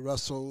there,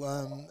 Russell,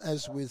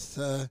 as with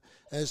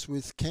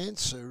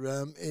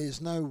cancer,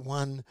 is no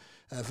one,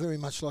 very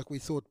much like we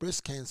thought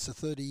breast cancer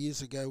 30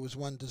 years ago was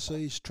one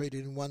disease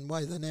treated in one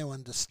way. They now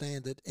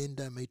understand that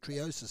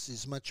endometriosis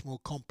is much more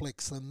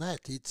complex than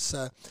that. It's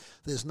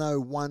there's no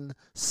one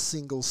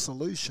single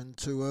solution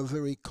to a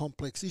very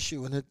complex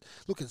issue, and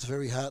it's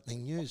very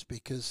heartening news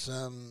because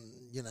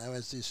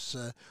as this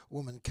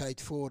woman Kate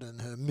Ford and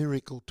her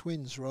miracle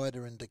twins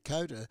Ryder and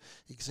Dakota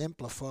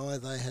exemplify,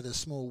 they had a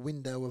small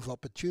window of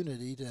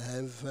opportunity to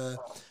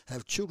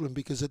have children,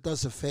 because it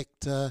does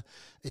affect the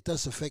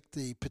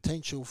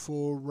potential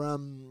for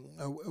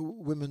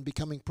women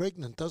becoming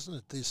pregnant, doesn't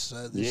it? This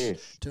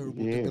Yes.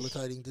 terrible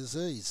debilitating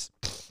disease.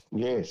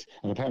 Yes,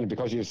 and apparently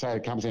because you say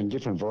it comes in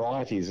different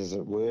varieties, as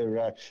it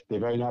were, they're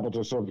very able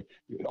to sort of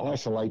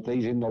isolate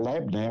these in the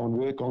lab now and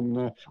work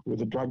on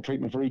with a drug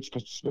treatment for each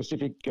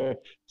specific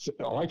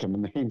item,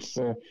 and hence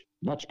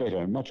much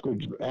better, much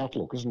good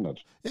outlook, isn't it?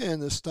 Yeah,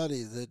 and the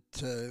study that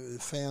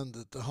found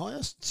that the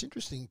highest, it's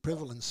interesting,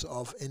 prevalence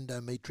of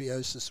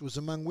endometriosis was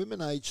among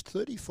women aged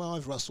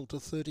 35, Russell, to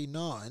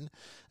 39,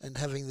 and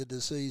having the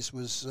disease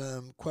was,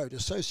 quote,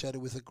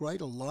 associated with a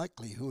greater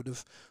likelihood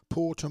of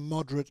poor to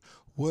moderate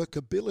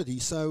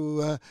workability.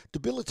 So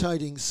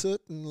debilitating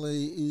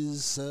certainly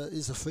is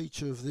a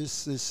feature of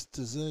this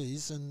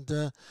disease,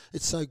 and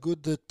it's so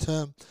good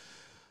that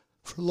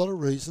for a lot of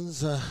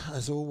reasons,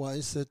 as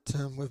always, that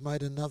we've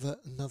made another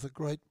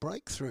great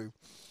breakthrough.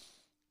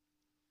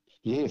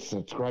 Yes,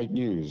 that's great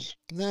news.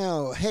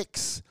 Now,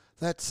 HEX,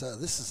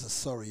 this is a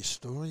sorry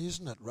story,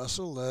 isn't it,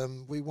 Russell?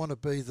 We want to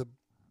be the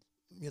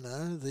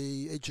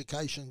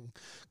education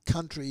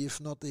country, if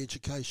not the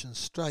education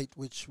state,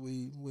 which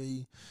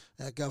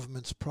our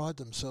governments pride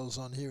themselves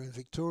on here in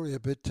Victoria.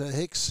 But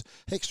HEX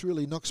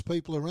really knocks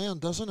people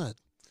around, doesn't it?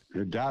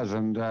 It does,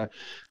 and the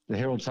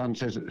Herald Sun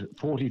says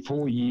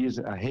 44 years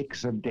a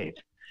HEX of debt.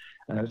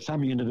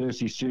 Some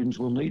university students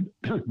will need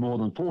more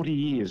than 40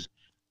 years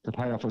to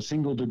pay off a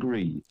single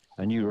degree,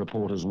 a new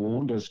report has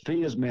warned, as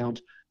fears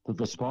mount that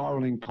the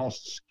spiralling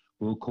costs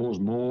will cause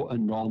more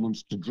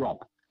enrolments to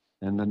drop.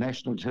 And the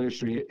National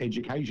Tertiary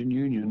Education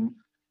Union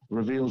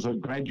reveals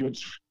that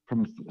graduates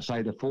from,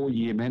 say, the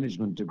 4-year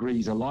management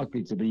degrees are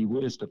likely to be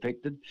worst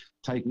affected,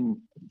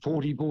 taking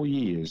 44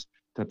 years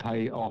to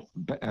pay off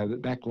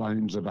back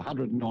loans of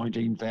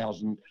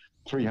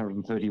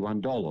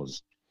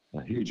 $119,331.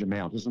 A huge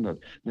amount, isn't it?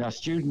 Now,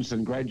 students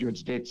and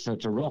graduates' debts are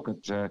to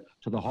rocket to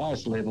the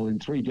highest level in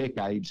 3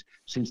 decades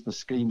since the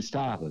scheme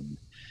started.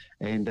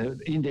 And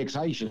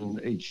indexation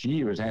each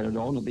year is added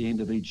on at the end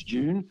of each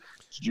June.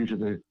 It's due to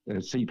the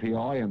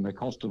CPI and the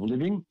cost of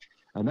living.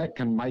 And that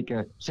can make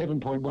a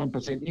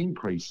 7.1%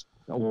 increase,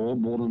 or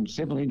more than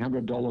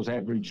 $1,700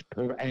 average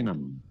per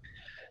annum.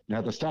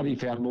 Now, the study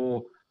found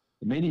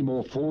many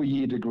more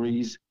 4-year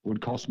degrees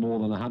would cost more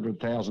than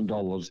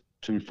 $100,000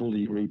 to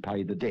fully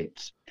repay the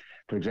debts.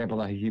 For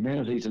example, a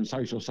humanities and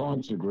social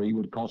science degree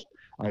would cost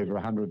over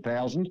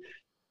 $100,000.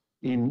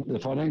 In the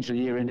financial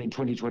year ending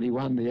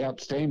 2021, the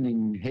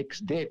outstanding HEX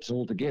debts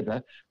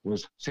altogether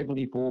was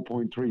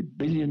 $74.3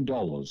 billion.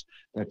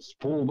 That's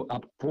 4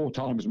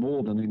 times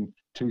more than in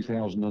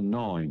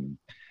 2009.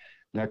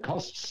 Now,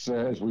 costs,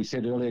 as we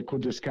said earlier,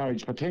 could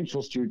discourage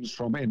potential students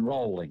from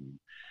enrolling.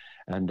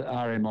 And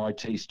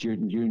RMIT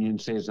Student Union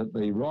says that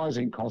the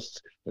rising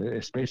costs,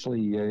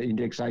 especially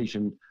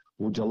indexation,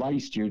 will delay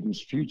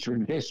students' future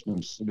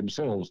investments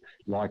themselves,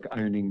 like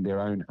owning their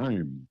own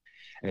home.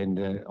 And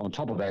on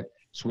top of that,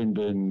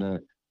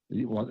 Swinburne,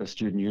 the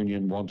Student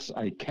Union, wants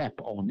a cap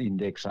on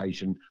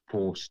indexation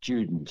for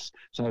students.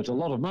 So it's a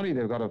lot of money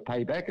they've got to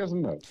pay back,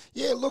 isn't it?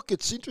 Yeah, look,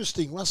 it's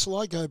interesting, Russell.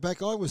 I go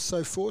back, I was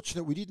so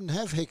fortunate we didn't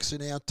have HEX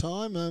in our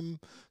time.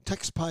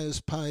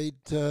 Taxpayers paid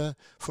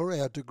for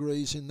our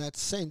degrees in that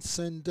sense,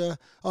 and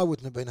I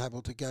wouldn't have been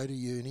able to go to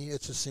uni.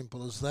 It's as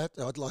simple as that.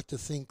 I'd like to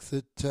think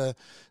that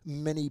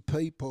many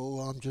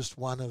people, I'm just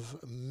one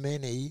of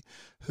many,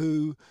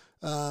 who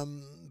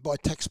by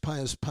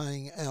taxpayers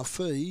paying our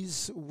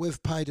fees,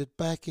 we've paid it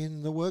back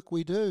in the work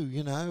we do.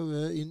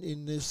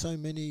 In there's so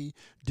many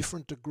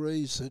different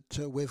degrees that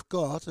we've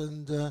got,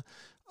 and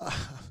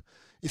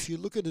if you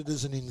look at it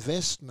as an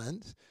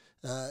investment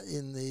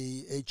in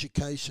the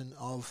education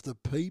of the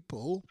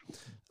people,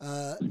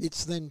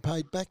 it's then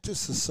paid back to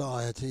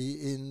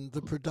society in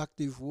the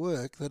productive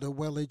work that a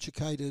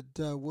well-educated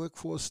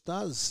workforce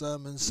does.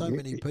 And so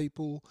many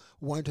people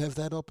won't have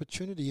that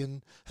opportunity.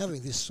 And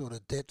having this sort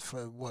of debt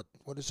for, what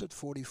is it,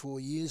 44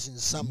 years in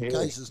some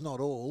cases, not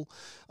all,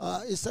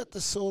 is that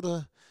the sort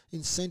of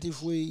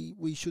incentive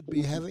we should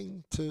be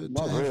having to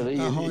have really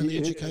a highly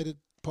educated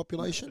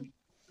population?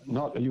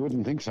 Not, you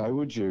wouldn't think so,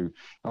 would you?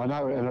 I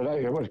know, and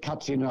it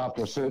cuts in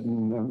after a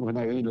certain, when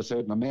they earn a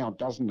certain amount,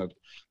 doesn't it?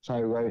 So,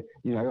 I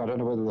don't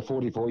know whether the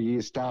 44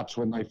 years starts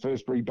when they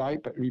first repay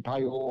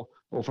or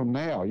from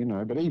now,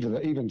 but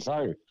even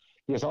so,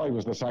 yes, I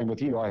was the same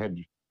with you. I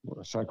had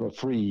so-called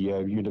free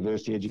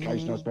university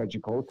education, I suppose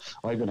you call it.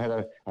 I even had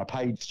a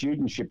paid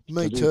studentship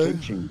Me to do too.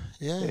 teaching.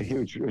 Yeah.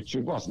 Which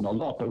wasn't a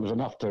lot, but it was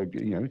enough to,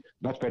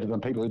 much better than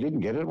people who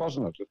didn't get it,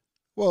 wasn't it?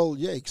 Well,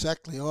 yeah,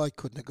 exactly. I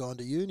couldn't have gone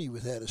to uni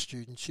without a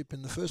studentship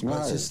in the first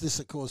place. No. This,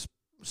 of course,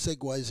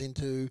 segues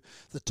into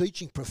the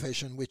teaching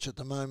profession, which at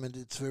the moment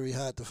it's very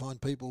hard to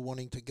find people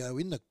wanting to go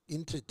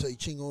into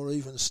teaching or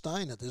even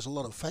stay in it. There's a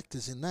lot of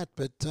factors in that,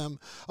 but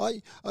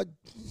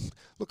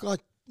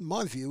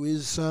my view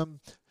is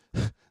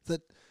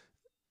that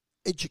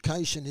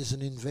education is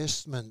an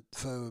investment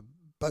for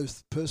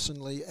both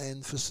personally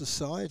and for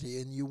society,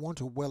 and you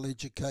want a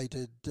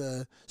well-educated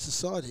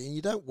society, and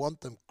you don't want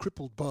them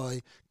crippled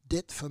by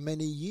debt for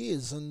many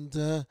years. And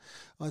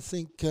I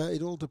think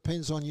it all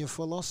depends on your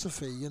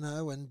philosophy,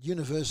 and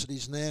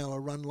universities now are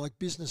run like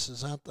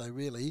businesses, aren't they,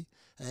 really?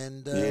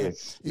 And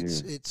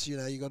it's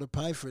you got to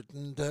pay for it,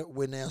 and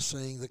we're now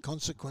seeing the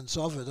consequence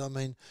of it. I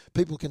mean,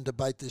 people can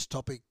debate this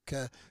topic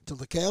till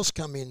the cows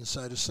come in,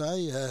 so to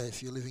say,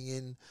 if you're living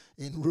in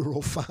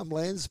rural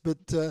farmlands,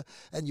 but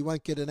and you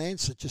won't get an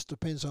answer. It just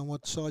depends on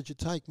what side you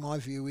take. My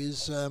view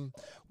is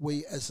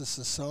we as a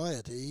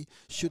society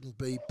shouldn't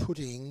be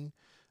putting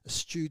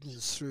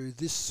students through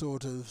this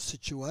sort of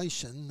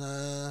situation,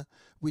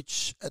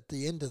 which at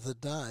the end of the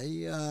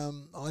day,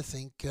 I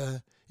think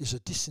is a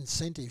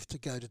disincentive to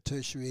go to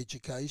tertiary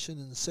education,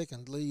 and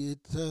secondly,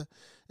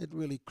 it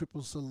really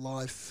cripples the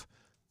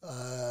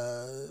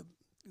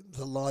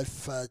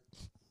life,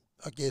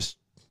 I guess,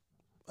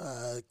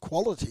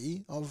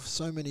 quality of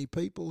so many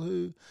people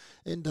who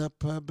end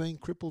up being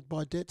crippled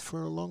by debt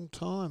for a long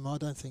time. I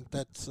don't think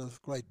that's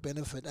of great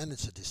benefit, and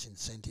it's a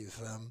disincentive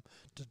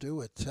to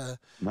do it.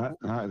 No,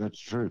 that's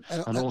true.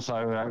 And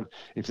also,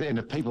 if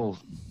people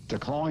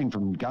decline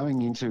from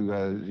going into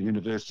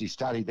university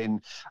study,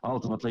 then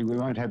ultimately we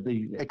won't have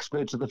the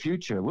experts of the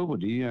future, will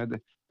we?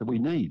 That we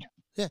need.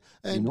 Yeah,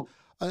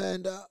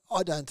 and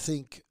I don't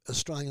think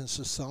Australian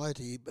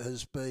society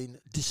has been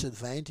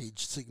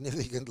disadvantaged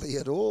significantly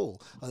at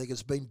all. I think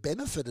it's been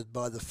benefited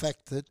by the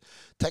fact that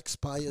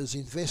taxpayers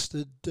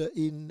invested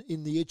in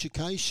the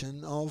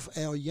education of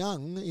our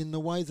young in the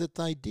way that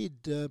they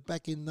did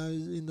back in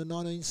the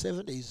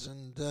 1970s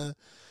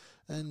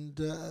and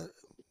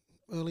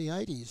early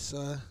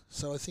 80s.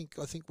 So I think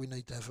we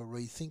need to have a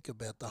rethink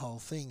about the whole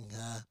thing.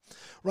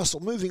 Russell,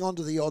 moving on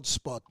to the odd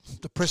spot,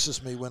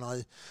 depresses me when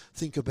I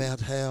think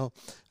about how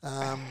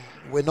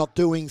we're not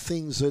doing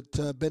things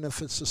that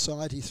benefit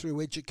society through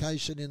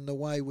education in the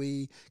way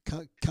we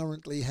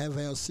currently have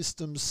our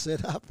systems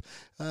set up.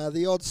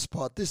 The odd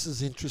spot, this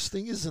is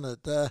interesting, isn't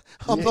it?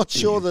 I'm not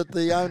sure that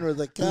the owner of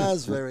the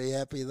car's very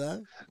happy,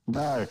 though.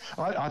 No,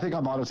 I think I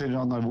might have seen it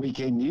on the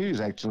weekend news,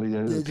 actually,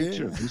 the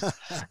picture of this.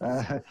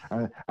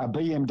 A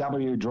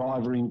BMW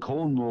driver in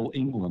Cornwall,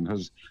 England,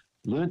 has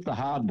learnt the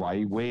hard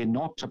way where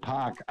not to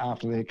park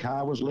after their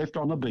car was left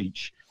on the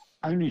beach,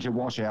 only to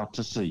wash out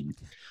to sea.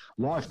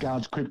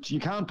 Lifeguards quipped, "You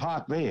can't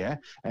park there,"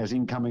 as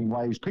incoming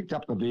waves picked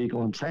up the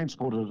vehicle and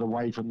transported it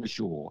away from the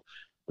shore.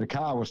 The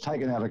car was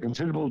taken out a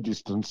considerable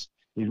distance.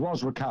 It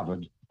was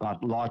recovered,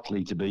 but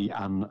likely to be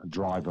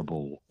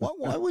undrivable.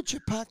 Why would you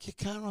park your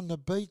car on the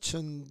beach?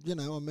 And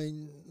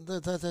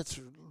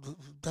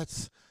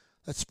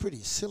that's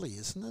pretty silly,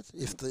 isn't it?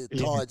 If the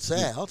tide's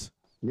out.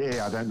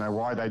 Yeah, I don't know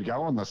why they'd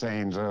go on the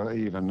sands,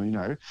 even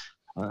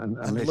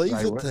and leave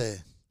it there.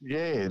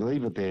 Yeah,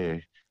 leave it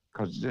there.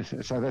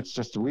 So that's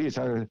just weird.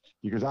 So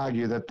you could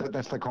argue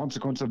that's the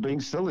consequence of being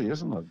silly,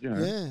 isn't it?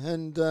 Yeah,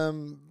 and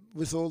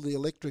with all the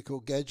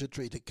electrical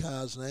gadgetry to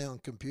cars now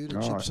and computer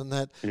chips and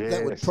that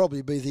would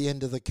probably be the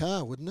end of the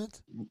car, wouldn't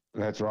it?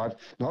 That's right.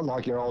 Not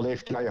like your old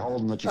FJ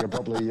Holden that you could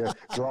probably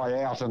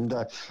dry out and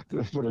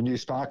put a new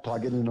spark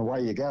plug in and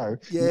away you go.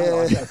 Yeah.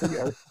 No,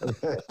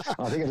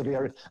 I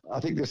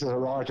think this is a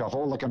write-off.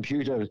 All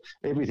the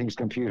everything's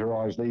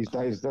computerised these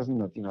days,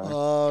 doesn't it?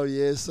 Oh,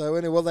 yeah. So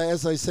anyway,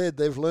 as they said,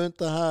 they've learnt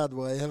the hard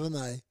way, haven't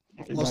they?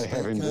 They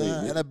have indeed.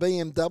 And a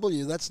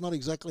BMW, that's not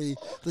exactly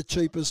the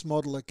cheapest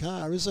model of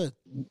car, is it?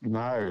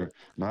 No.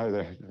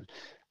 There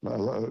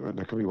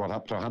could be,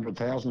 up to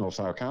 100,000 or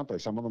so, can't they?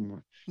 Some of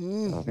them.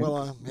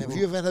 Well, have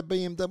you ever had a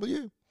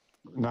BMW?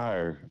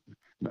 No.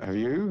 Have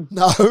you?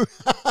 No.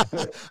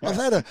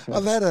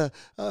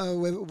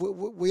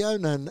 We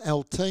own an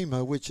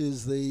Altima, which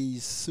is the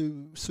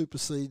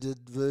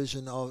superseded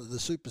version of the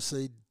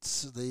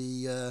supersedes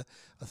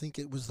I think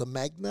it was the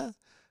Magna.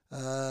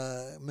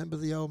 Remember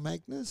the old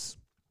Magnas?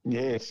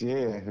 Yes,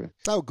 yeah.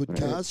 They were good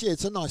cars. Yeah,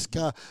 it's a nice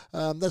car.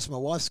 That's my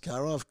wife's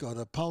car. I've got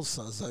a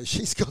Pulsar, so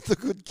she's got the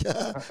good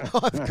car.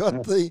 I've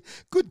got the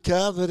good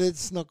car, but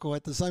it's not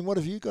quite the same. What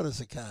have you got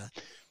as a car?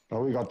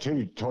 Well, we got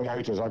two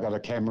Toyotas. I got a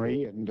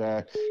Camry, and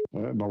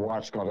my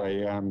wife's got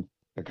a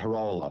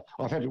Corolla.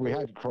 We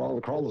had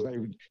Corollas.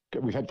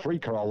 We've had 3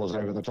 Corollas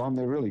over the time.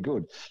 They're really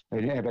good.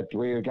 Yeah, but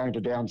we're going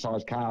to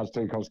downsize cars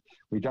too because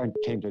we don't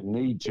tend to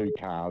need 2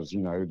 cars.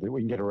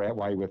 We can get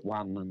away with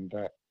one, and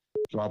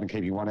rather than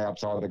keeping one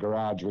outside of the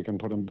garage, we can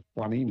put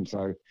one in.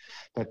 So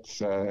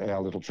that's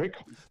our little trick.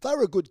 They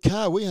were a good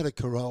car. We had a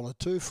Corolla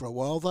too for a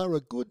while. They were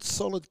a good,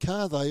 solid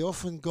car. They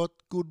often got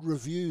good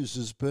reviews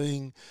as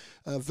being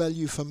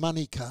value for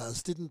money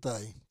cars, didn't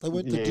they? They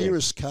weren't the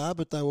dearest car,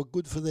 but they were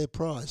good for their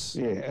price.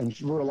 Yeah, and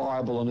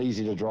reliable and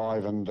easy to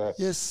drive. And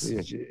yes.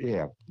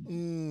 Yeah.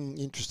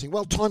 Interesting.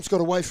 Well, time's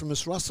got away from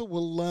us, Russell.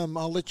 Well,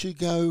 I'll let you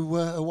go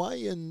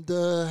away and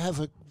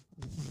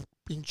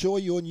enjoy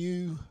your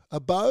new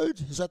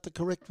abode. Is that the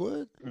correct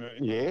word?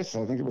 Yes,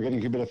 I think we're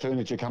getting a bit of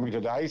furniture coming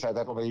today, so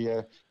that'll be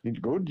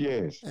good,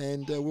 yes.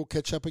 And we'll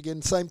catch up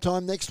again same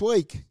time next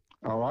week.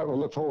 All right, we'll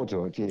look forward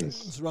to it,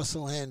 yes. It's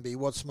Russell Hanby,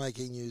 What's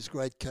Making News,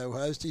 great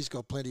co-host. He's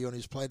got plenty on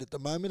his plate at the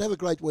moment. Have a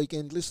great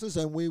weekend, listeners,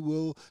 and we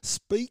will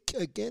speak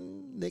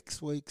again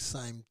next week,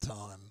 same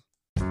time.